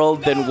the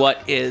world, then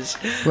what is?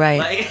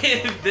 Right.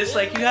 If this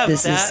you have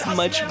that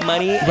much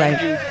money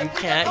and you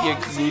can't, you're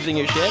losing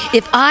your shit.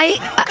 If I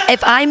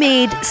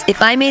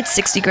made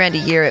 60 grand a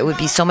year, it would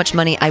be so much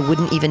money I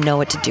wouldn't even know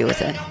what to do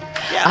with it.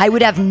 Yeah. I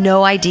would have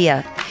no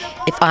idea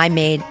if I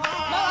made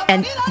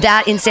And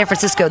that in San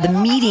Francisco, the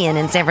median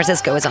in San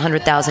Francisco is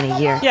 $100,000 a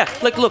year. Yeah,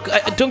 like, look,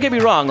 don't get me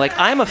wrong. Like,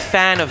 I'm a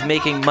fan of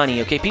making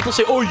money, okay? People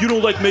say, oh, you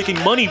don't like making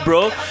money,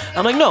 bro.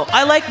 I'm like, no,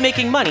 I like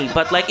making money,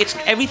 but, like,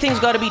 everything's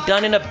got to be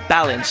done in a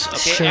balance,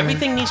 okay? Sure.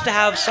 Everything needs to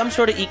have some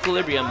sort of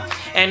equilibrium.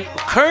 And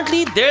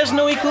currently, there's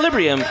no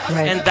equilibrium,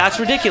 and that's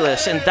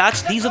ridiculous. And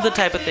these are the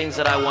type of things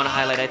that I want to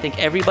highlight. I think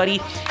everybody,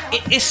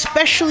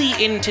 especially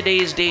in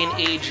today's day and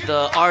age,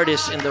 the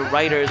artists and the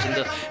writers and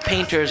the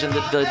painters and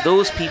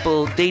those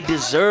people, they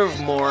deserve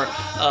more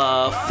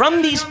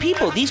from these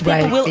people. These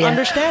people will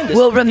understand this.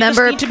 Well,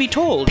 remember, they just need to be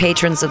told.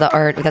 Patrons of the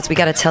art, because we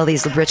got to tell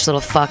these rich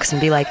little fucks and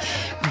be like,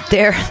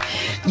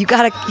 you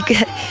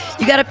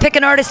gotta pick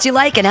an artist you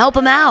like and help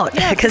them out,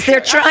 because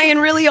they're trying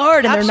really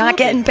hard and they're not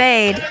getting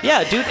paid.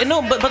 Yeah, dude.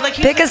 No, but like,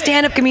 pick a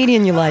stand-up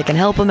comedian you like and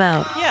help them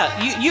out.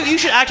 Yeah, you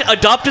should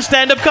adopt a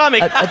stand-up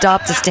comic.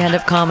 Adopt a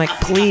stand-up comic,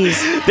 please.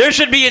 There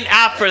should be an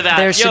app for that.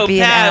 There should be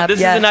Pam, an app. This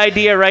is an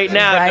idea right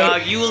now, right.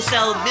 dog. You will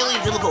sell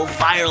millions. It'll go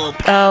viral.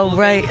 Oh,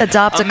 right.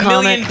 Adopt a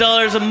comic. $1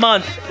 million a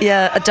month.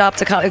 Yeah,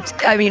 adopt a comic.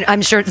 I mean,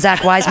 I'm sure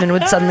Zach Wiseman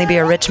would suddenly be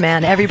a rich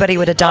man. Everybody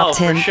would adopt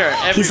him. For sure.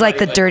 He's like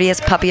the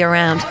dirtiest puppy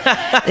around.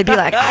 They'd be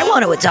like, I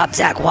want to adopt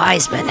Zach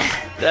Wiseman.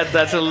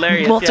 That's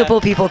hilarious. Multiple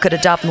people could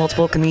adopt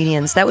multiple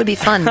comedians. That would be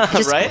fun.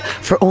 Just right?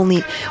 For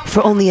only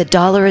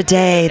 $1 a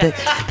day,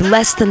 the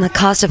less than the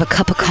cost of a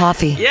cup of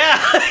coffee. Yeah.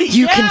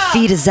 You can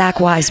feed a Zach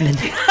Wiseman.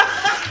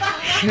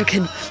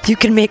 You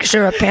can make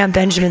sure a Pam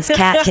Benjamin's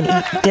cat can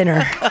eat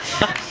dinner.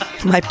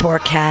 My poor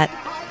cat.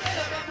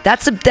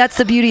 That's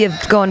the beauty of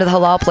going to the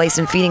halal place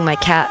and feeding my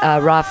cat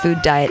raw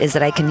food diet, is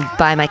that I can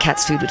buy my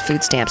cat's food with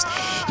food stamps.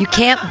 You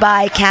can't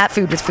buy cat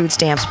food with food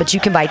stamps, but you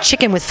can buy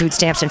chicken with food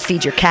stamps and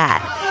feed your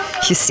cat.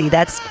 You see,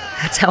 that's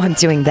how I'm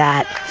doing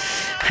that.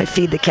 I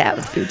feed the cat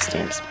with food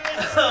stamps.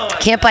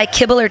 Can't buy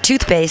kibble or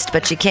toothpaste,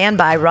 but you can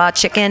buy raw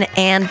chicken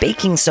and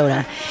baking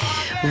soda.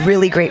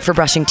 Really great for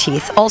brushing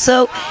teeth.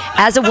 Also,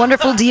 as a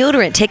wonderful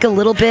deodorant, take a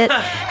little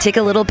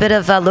bit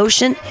of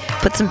lotion,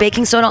 put some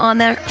baking soda on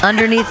there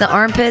underneath the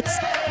armpits,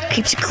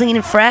 keeps you clean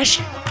and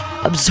fresh,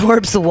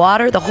 absorbs the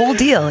water, the whole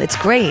deal. It's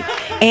great.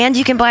 And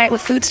you can buy it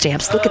with food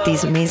stamps. Look at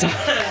these amazing.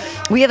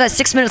 We have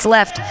 6 minutes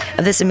left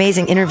of this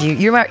amazing interview.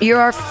 You're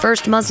our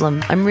first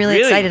Muslim. I'm really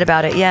excited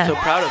about it. Yeah. So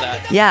proud of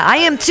that. Yeah, I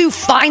am too.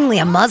 Finally,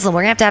 a Muslim.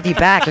 We're gonna have to you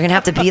back. You're gonna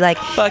have to be like,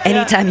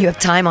 anytime you have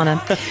time on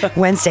a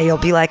Wednesday, you'll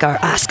be like our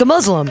Ask a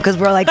Muslim, because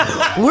we're like,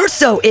 we're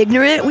so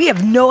ignorant. We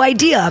have no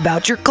idea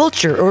about your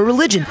culture or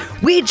religion.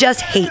 We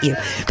just hate you.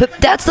 But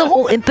that's the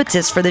whole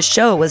impetus for this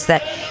show, was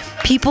that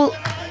people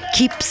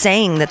keep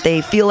saying that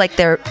they feel like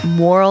they're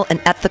moral and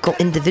ethical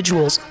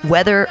individuals,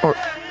 whether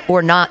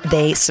or not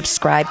they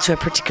subscribe to a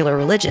particular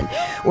religion.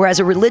 Whereas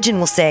a religion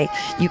will say,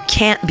 you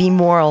can't be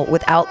moral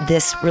without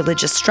this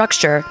religious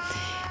structure.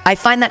 I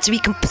find that to be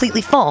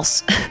completely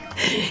false.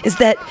 Is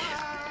that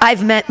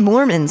I've met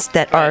Mormons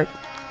that are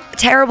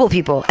terrible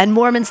people, and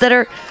Mormons that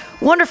are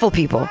wonderful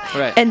people,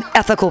 and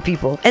ethical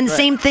people. And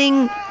same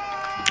thing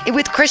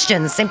with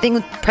Christians, same thing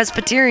with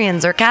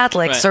Presbyterians or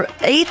Catholics or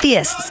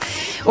atheists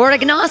or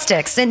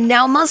agnostics, and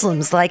now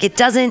Muslims. Like, it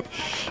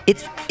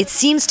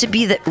seems to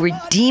be that we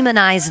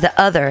demonize the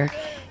other,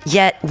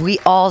 yet we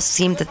all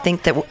seem to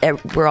think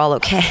that we're all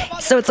okay.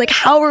 So it's like,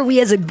 how are we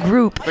as a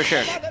group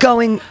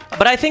going?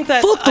 But I think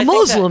that fuck the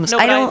Muslims.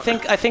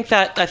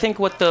 I think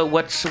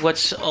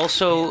what's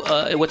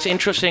also what's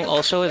interesting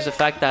also is the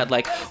fact that,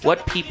 like,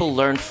 what people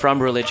learn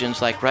from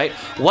religions, like,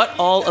 what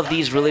all of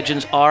these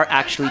religions are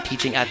actually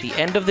teaching at the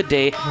end of the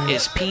day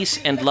is peace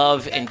and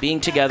love and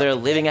being together,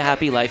 living a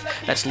happy life.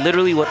 That's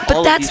literally what.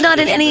 But that's not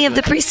in any of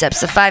the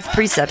precepts, the 5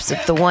 precepts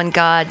of the one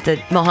God,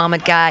 the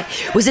Muhammad guy.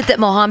 Was it that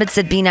Muhammad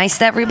said, "Be nice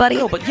to everybody"?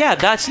 No, but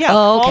that's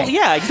Oh,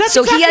 okay. That's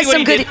so exactly he has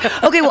some good.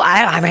 Okay, well,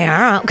 I don't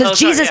know, because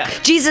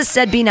Jesus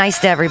said, "Be nice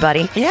to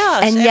everybody."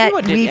 Yeah, and yet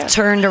we've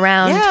turned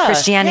around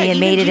Christianity and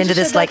made it into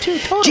this, like,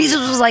 Jesus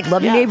was like,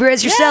 "Love your neighbor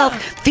as yourself,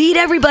 feed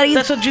everybody."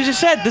 That's what Jesus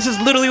said. This is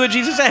literally what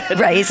Jesus said.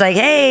 Right? He's like,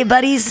 "Hey,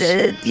 buddies,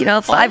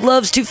 5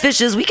 loaves, 2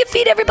 fishes. We can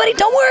feed everybody.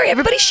 Don't worry,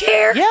 everybody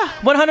share." Yeah,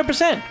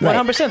 100%.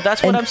 100%.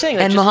 That's what I'm saying.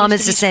 And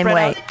Muhammad's the same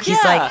way.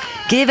 He's like,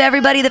 give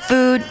everybody the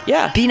food.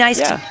 Yeah. Be nice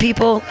to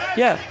people.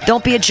 Yeah.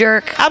 Don't be a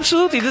jerk.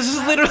 Absolutely. This is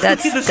literally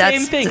the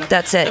same thing.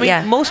 That's it. I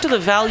mean, most of the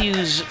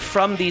values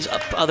from these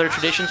other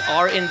traditions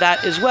are in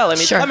that as well. I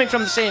mean, it's coming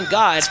from the same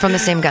God. It's from the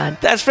same God.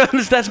 That's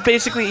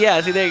basically,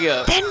 see, there you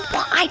go. Then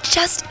I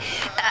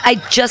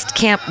just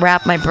can't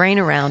wrap my brain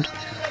around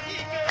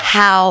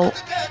how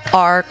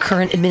our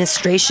current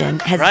administration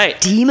has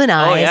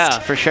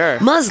demonized for sure.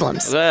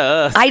 Muslims.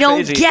 I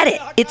don't get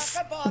it. It's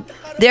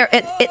there.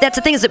 That's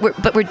the thing, is that we're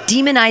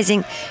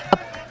demonizing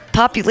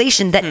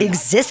population that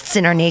exists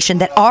in our nation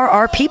that are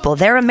our people.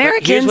 They're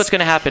Americans. Here's what's going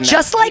to happen now.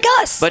 Just like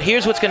us. But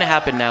here's what's going to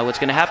happen now. What's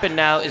going to happen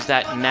now is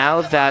that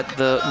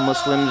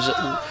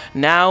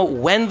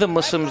when the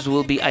Muslims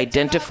will be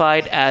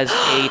identified as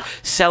a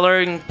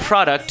selling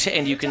product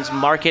and you can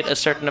market a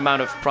certain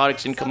amount of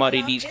products and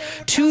commodities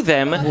to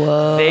them,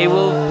 they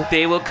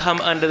will come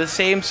under the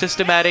same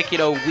systematic,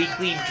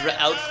 weekly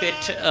outfit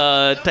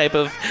type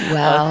of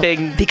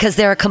thing. Because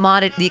they're a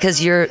commodity.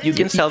 Because you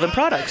can sell them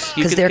products.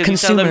 Because they're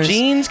consumers. Can you sell them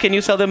jeans? Can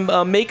you sell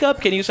them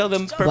makeup? Can you sell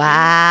them perfume?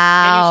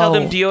 Wow. Can you sell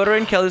them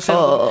deodorant? Can you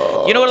sell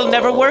them... You know what'll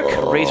never work?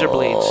 Razor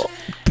blades.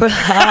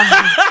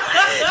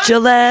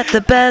 Gillette,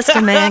 the best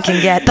a man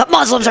can get. But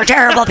Muslims are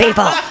terrible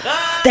people.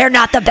 They're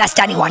not the best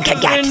anyone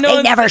can get.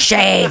 They never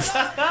shave.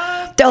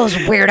 Those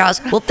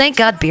weirdos. Well, thank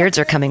God beards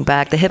are coming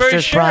back. The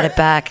hipsters brought it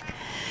back.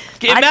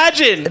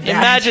 Imagine the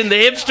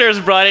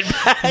hipsters brought it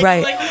back.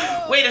 Right.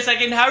 Like, wait a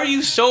second, how are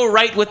you so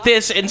right with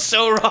this and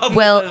so wrong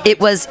with this? It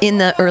was in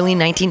the early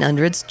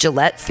 1900s.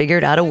 Gillette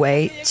figured out a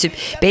way to...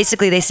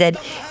 Basically, they said,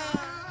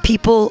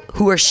 people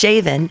who are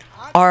shaven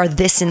are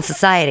this in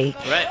society.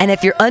 Right. And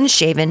if you're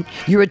unshaven,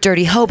 you're a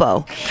dirty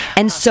hobo.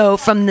 And so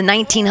from the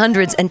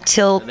 1900s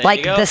until the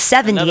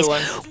 70s...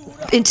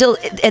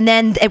 And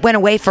then it went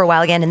away for a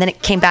while again, and then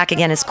it came back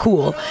again as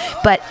cool.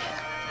 But...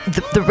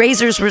 The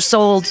razors were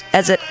sold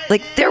as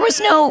there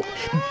was no...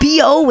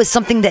 BO was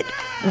something that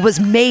was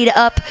made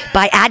up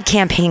by ad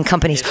campaign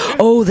companies.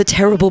 Oh, the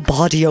terrible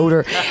body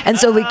odor. And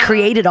so we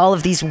created all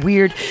of these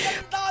weird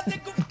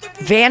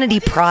vanity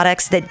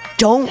products that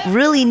don't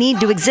really need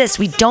to exist.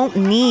 We don't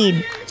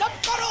need...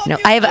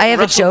 I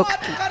have a joke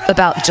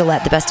about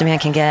Gillette, the best a man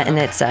can get, and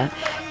it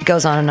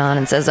goes on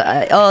and says,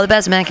 the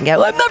best a man can get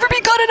will never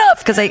be good enough,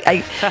 because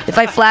if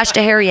I flashed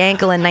a hairy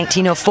ankle in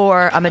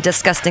 1904, I'm a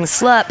disgusting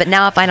slut, but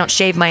now if I don't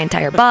shave my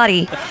entire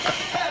body,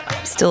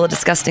 I'm still a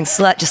disgusting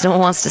slut, just no one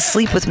wants to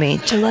sleep with me.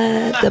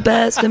 Gillette, the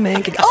best a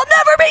man can get. I'll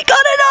never be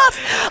good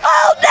enough!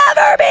 I'll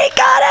never be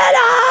good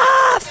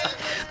enough!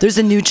 There's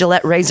a new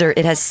Gillette razor.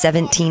 It has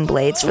 17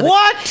 blades. For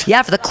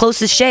the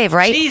closest shave,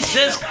 right?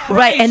 Jesus Christ.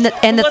 Right, and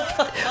the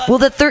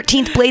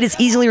 13th blade is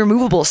easily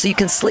removable, so you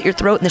can slit your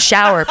throat in the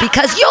shower,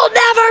 because you'll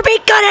never be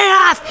good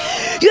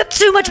enough. You have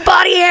too much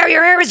body hair.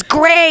 Your hair is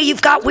gray.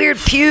 You've got weird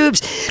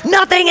pubes.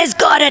 Nothing is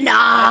good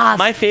enough.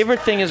 My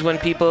favorite thing is when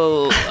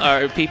people,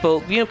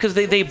 because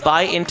they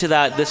buy into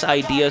this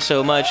idea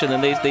so much, and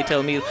then they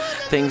tell me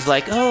things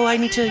like, oh, I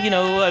need to,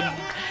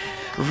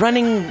 I'm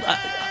running...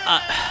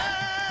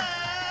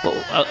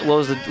 What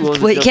was the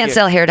you can't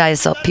sell hair dye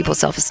to people's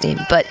self-esteem,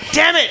 but...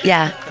 Damn it!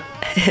 Yeah.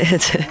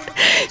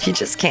 You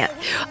just can't.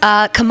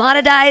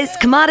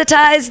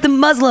 Commoditize the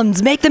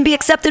Muslims. Make them be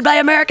accepted by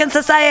American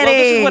society.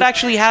 Well, this is what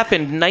actually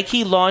happened.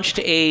 Nike launched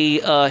a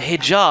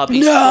hijab.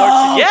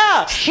 No!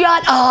 Yeah!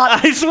 Shut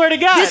up! I swear to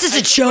God. This is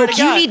a joke.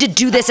 You need to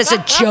do this as a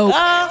joke.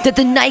 That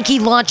the Nike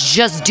launch,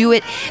 just do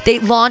it. They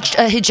launched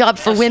a hijab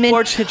for women.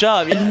 Sports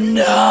hijab, yeah.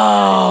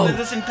 No!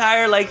 This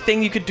entire,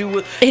 thing you could do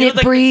with... And it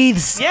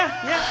breathes.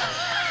 Yeah.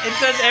 It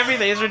says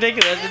everything. It's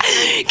ridiculous.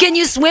 Can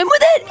you swim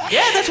with it?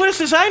 Yeah, that's what it's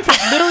designed for.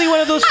 It's literally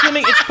one of those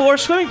swimming... It's for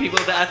swimming people,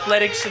 the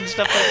athletics and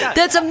stuff like that.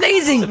 That's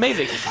amazing. It's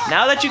amazing.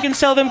 Now that you can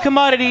sell them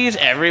commodities,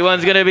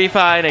 everyone's going to be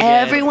fine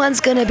again.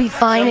 Everyone's going to be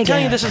fine again. I'm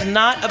telling you, this is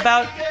not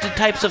about the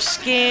types of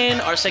skin,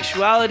 our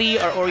sexuality,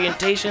 our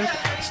orientations.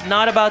 It's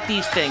not about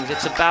these things.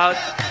 It's about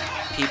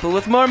people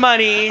with more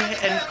money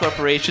and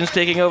corporations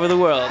taking over the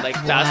world.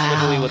 That's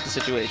literally what the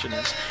situation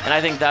is. And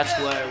I think that's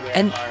where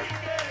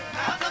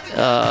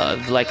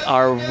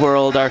our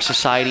world, our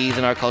societies,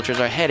 and our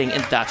cultures are heading,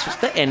 and that's just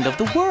the end of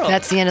the world.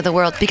 That's the end of the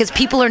world, because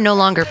people are no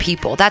longer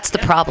people. That's the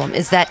problem,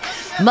 is that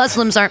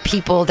Muslims aren't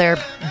people, they're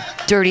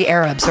dirty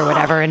Arabs or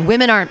whatever, and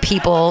women aren't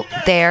people,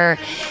 they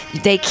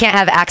can't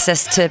have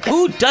access to...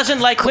 Who doesn't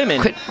like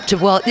women?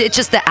 It's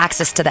just the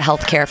access to the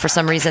health care. For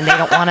some reason, they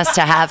don't want us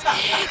to have...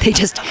 They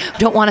just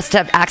don't want us to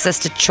have access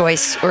to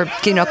choice or,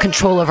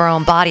 control of our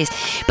own bodies.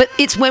 But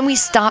it's when we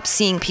stop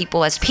seeing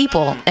people as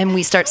people, and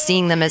we start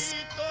seeing them as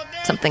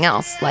something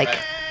else,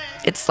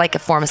 it's like a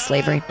form of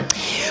slavery.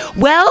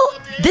 Well,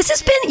 this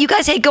has been, you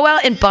guys, hey, go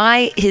out and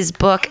buy his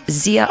book,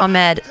 Zia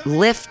Ahmed,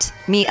 Lift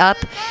Me Up,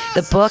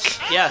 the book.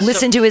 Yeah,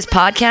 listen to his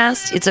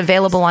podcast. It's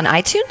available on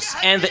iTunes.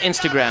 And the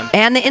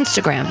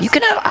Instagram. You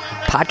can have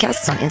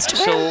podcasts on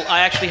Instagram. So I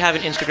actually have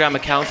an Instagram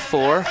account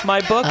for my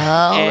book.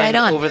 Oh, and right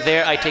on. Over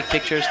there, I take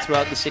pictures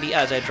throughout the city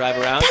as I drive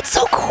around. That's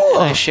so cool.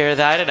 And I share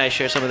that, and I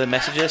share some of the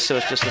messages, so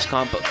it's just this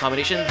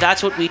combination.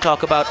 That's what we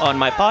talk about on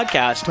my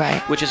podcast,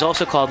 right, which is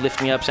also called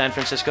Lift Me Up San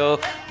Francisco,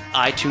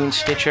 iTunes,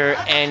 Stitcher,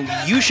 and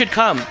you should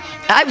come.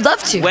 I'd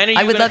love to. When are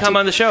you going to come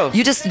on the show?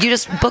 You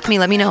just book me.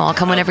 Let me know. I'll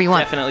come whenever you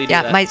want. Definitely do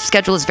that. My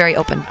schedule is very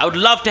open. I would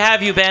love to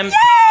have you, Pam.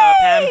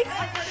 Yay!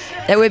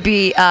 That would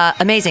be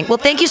amazing. Well,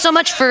 thank you so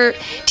much for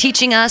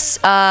teaching us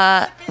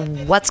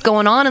what's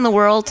going on in the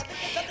world.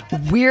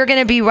 we're going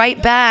to be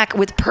right back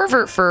with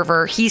Pervert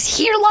Fervor. He's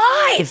here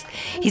live.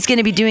 He's going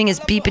to be doing his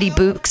beepity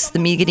books, the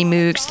meegity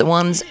mooks, the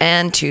ones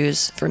and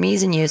twos for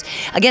me's and you's.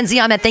 Again, Z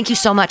Ahmed, thank you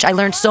so much. I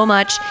learned so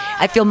much.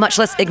 I feel much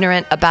less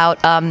ignorant about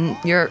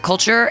your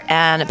culture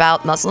and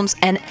about Muslims.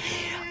 And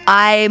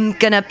I'm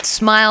going to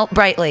smile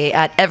brightly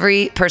at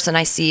every person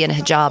I see in a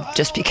hijab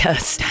just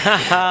because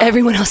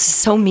everyone else is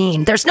so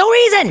mean. There's no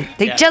reason.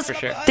 They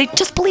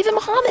just believe in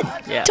Muhammad.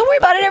 Yeah. Don't worry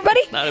about it,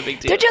 everybody. Not a big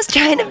deal. They're just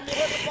trying to, and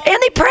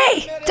they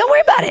pray. Don't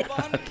worry about it.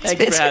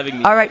 Thanks for having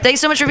me. All right. Thanks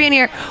so much for being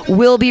here.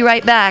 We'll be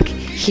right back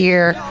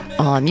here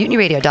on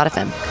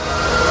MutinyRadio.fm.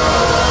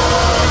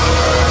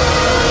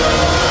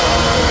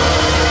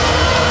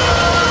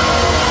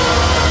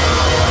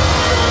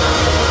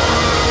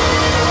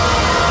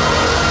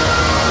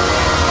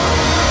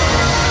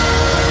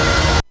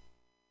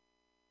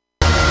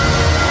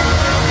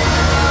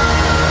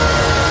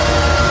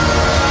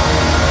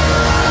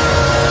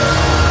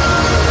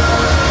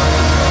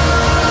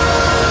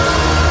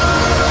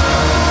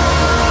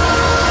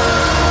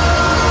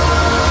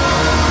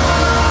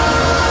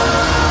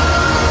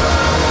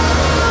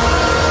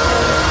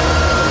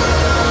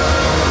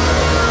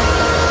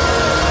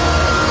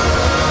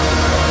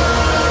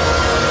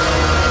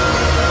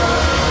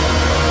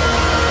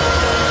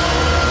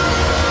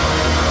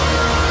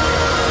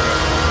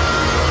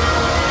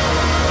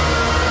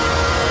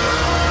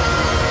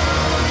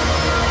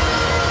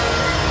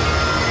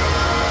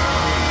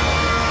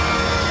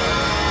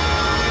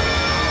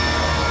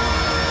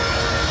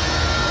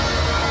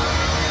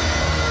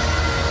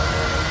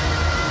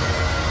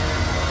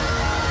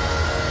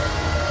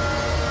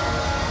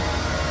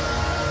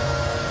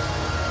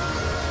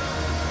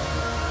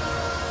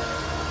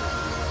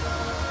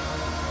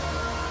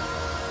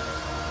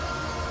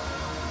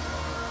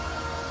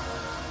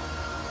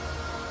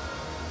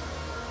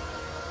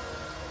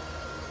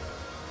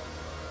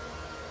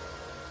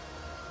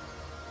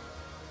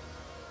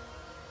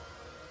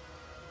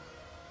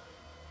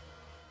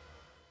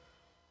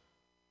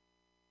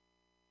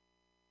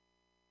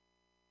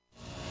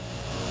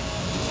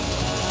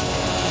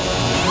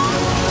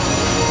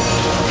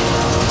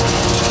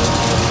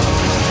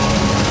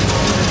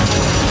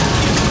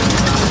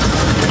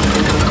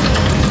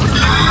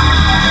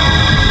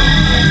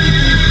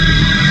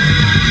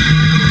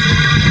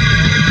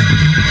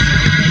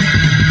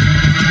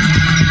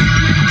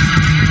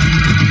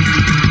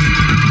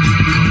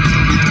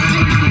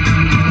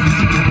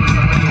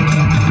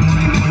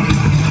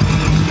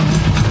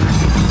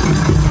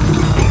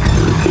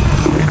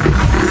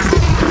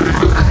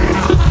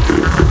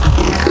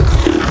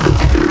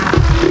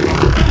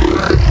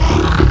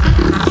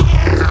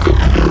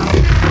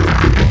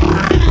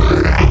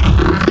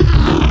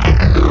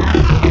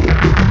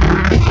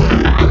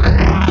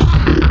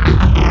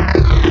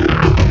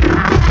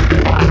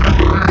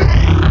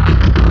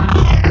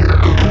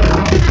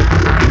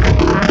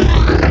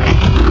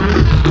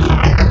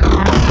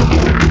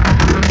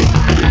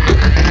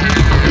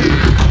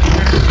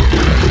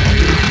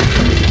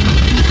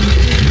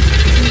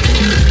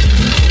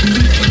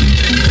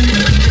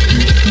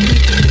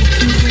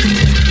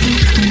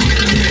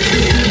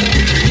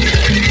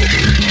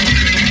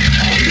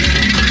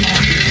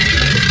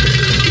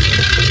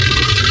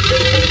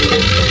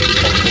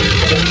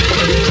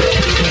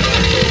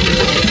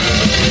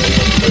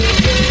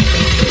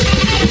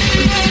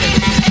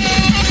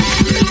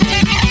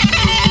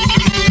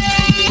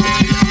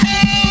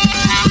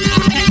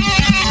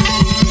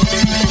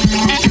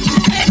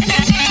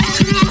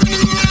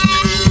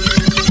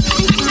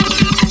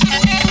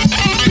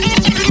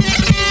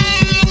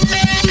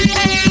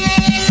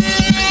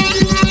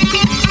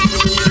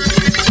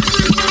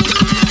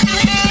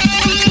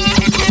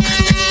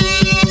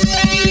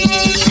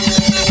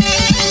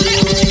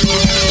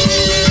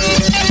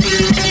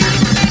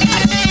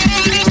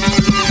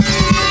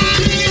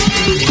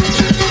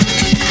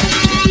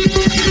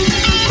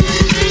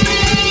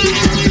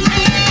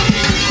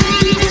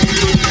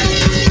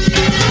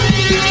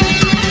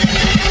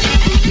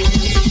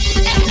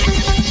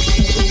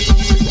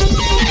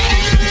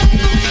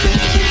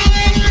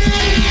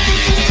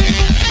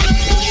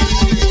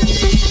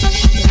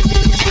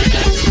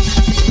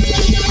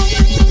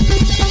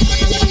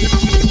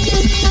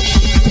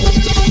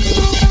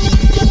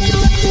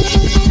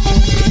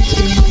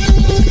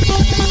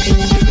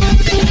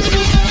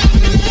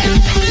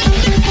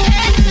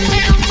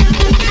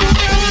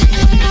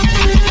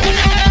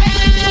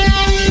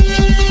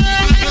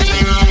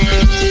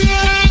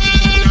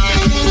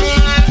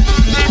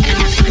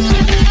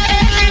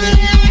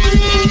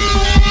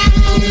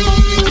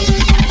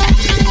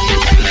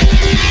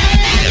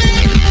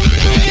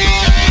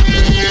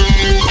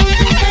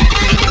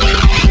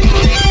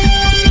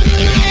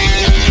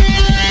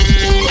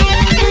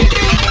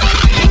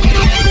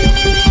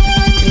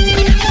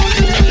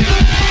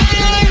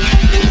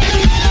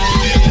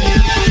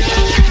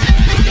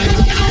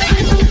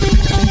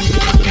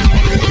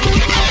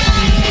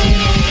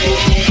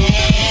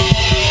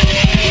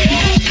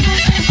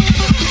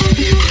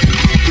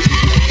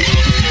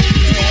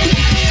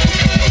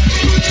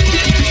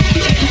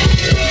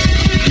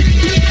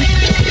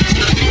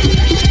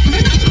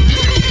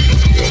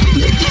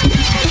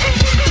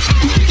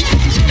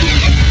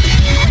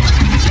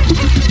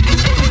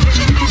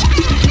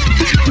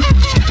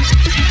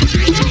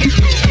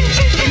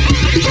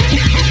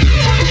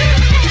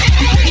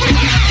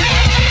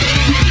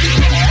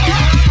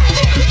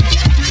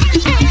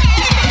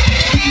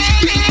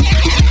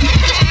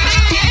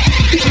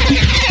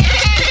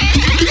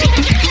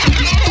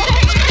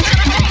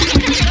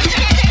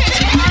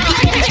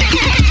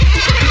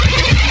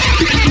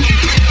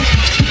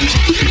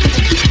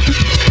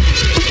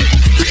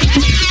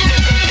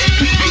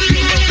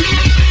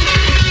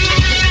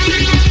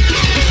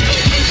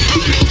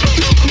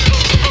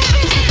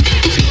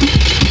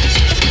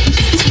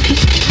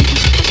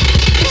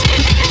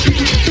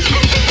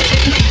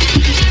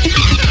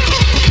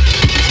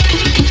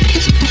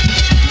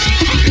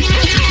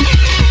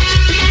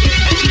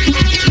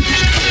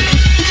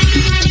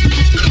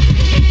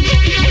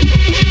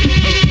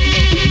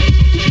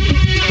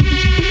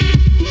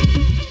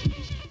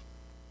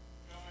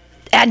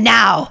 And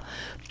now,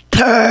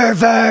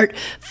 pervert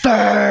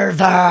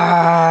fervor.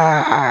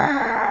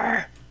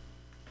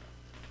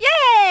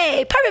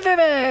 Yay! Pervert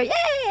fervor!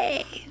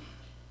 Yay!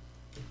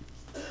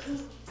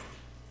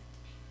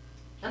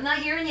 I'm not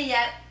hearing you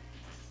yet.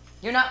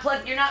 You're not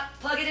plug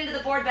it into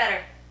the board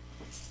better.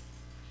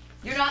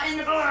 You're not in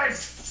the board.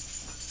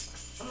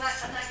 I'm not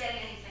getting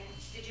anything.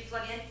 Did you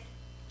plug in?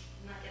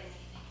 I'm not getting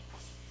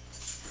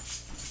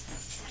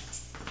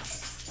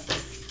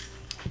anything.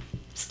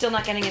 Still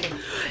not getting anything.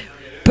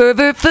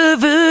 Pervert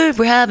fervor,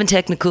 we're having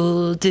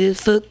technical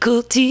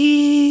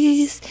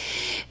difficulties,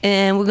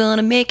 and we're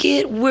gonna make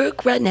it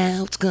work right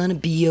now. It's gonna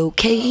be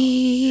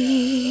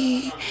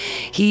okay.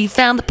 He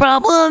found the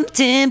problem.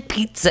 Tim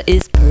Pizza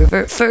is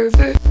pervert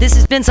fervor. This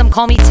has been Some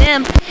Call Me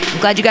Tim. I'm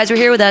glad you guys were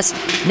here with us.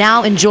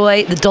 Now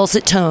enjoy the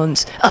dulcet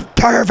tones of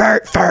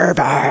pervert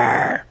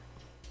fervor.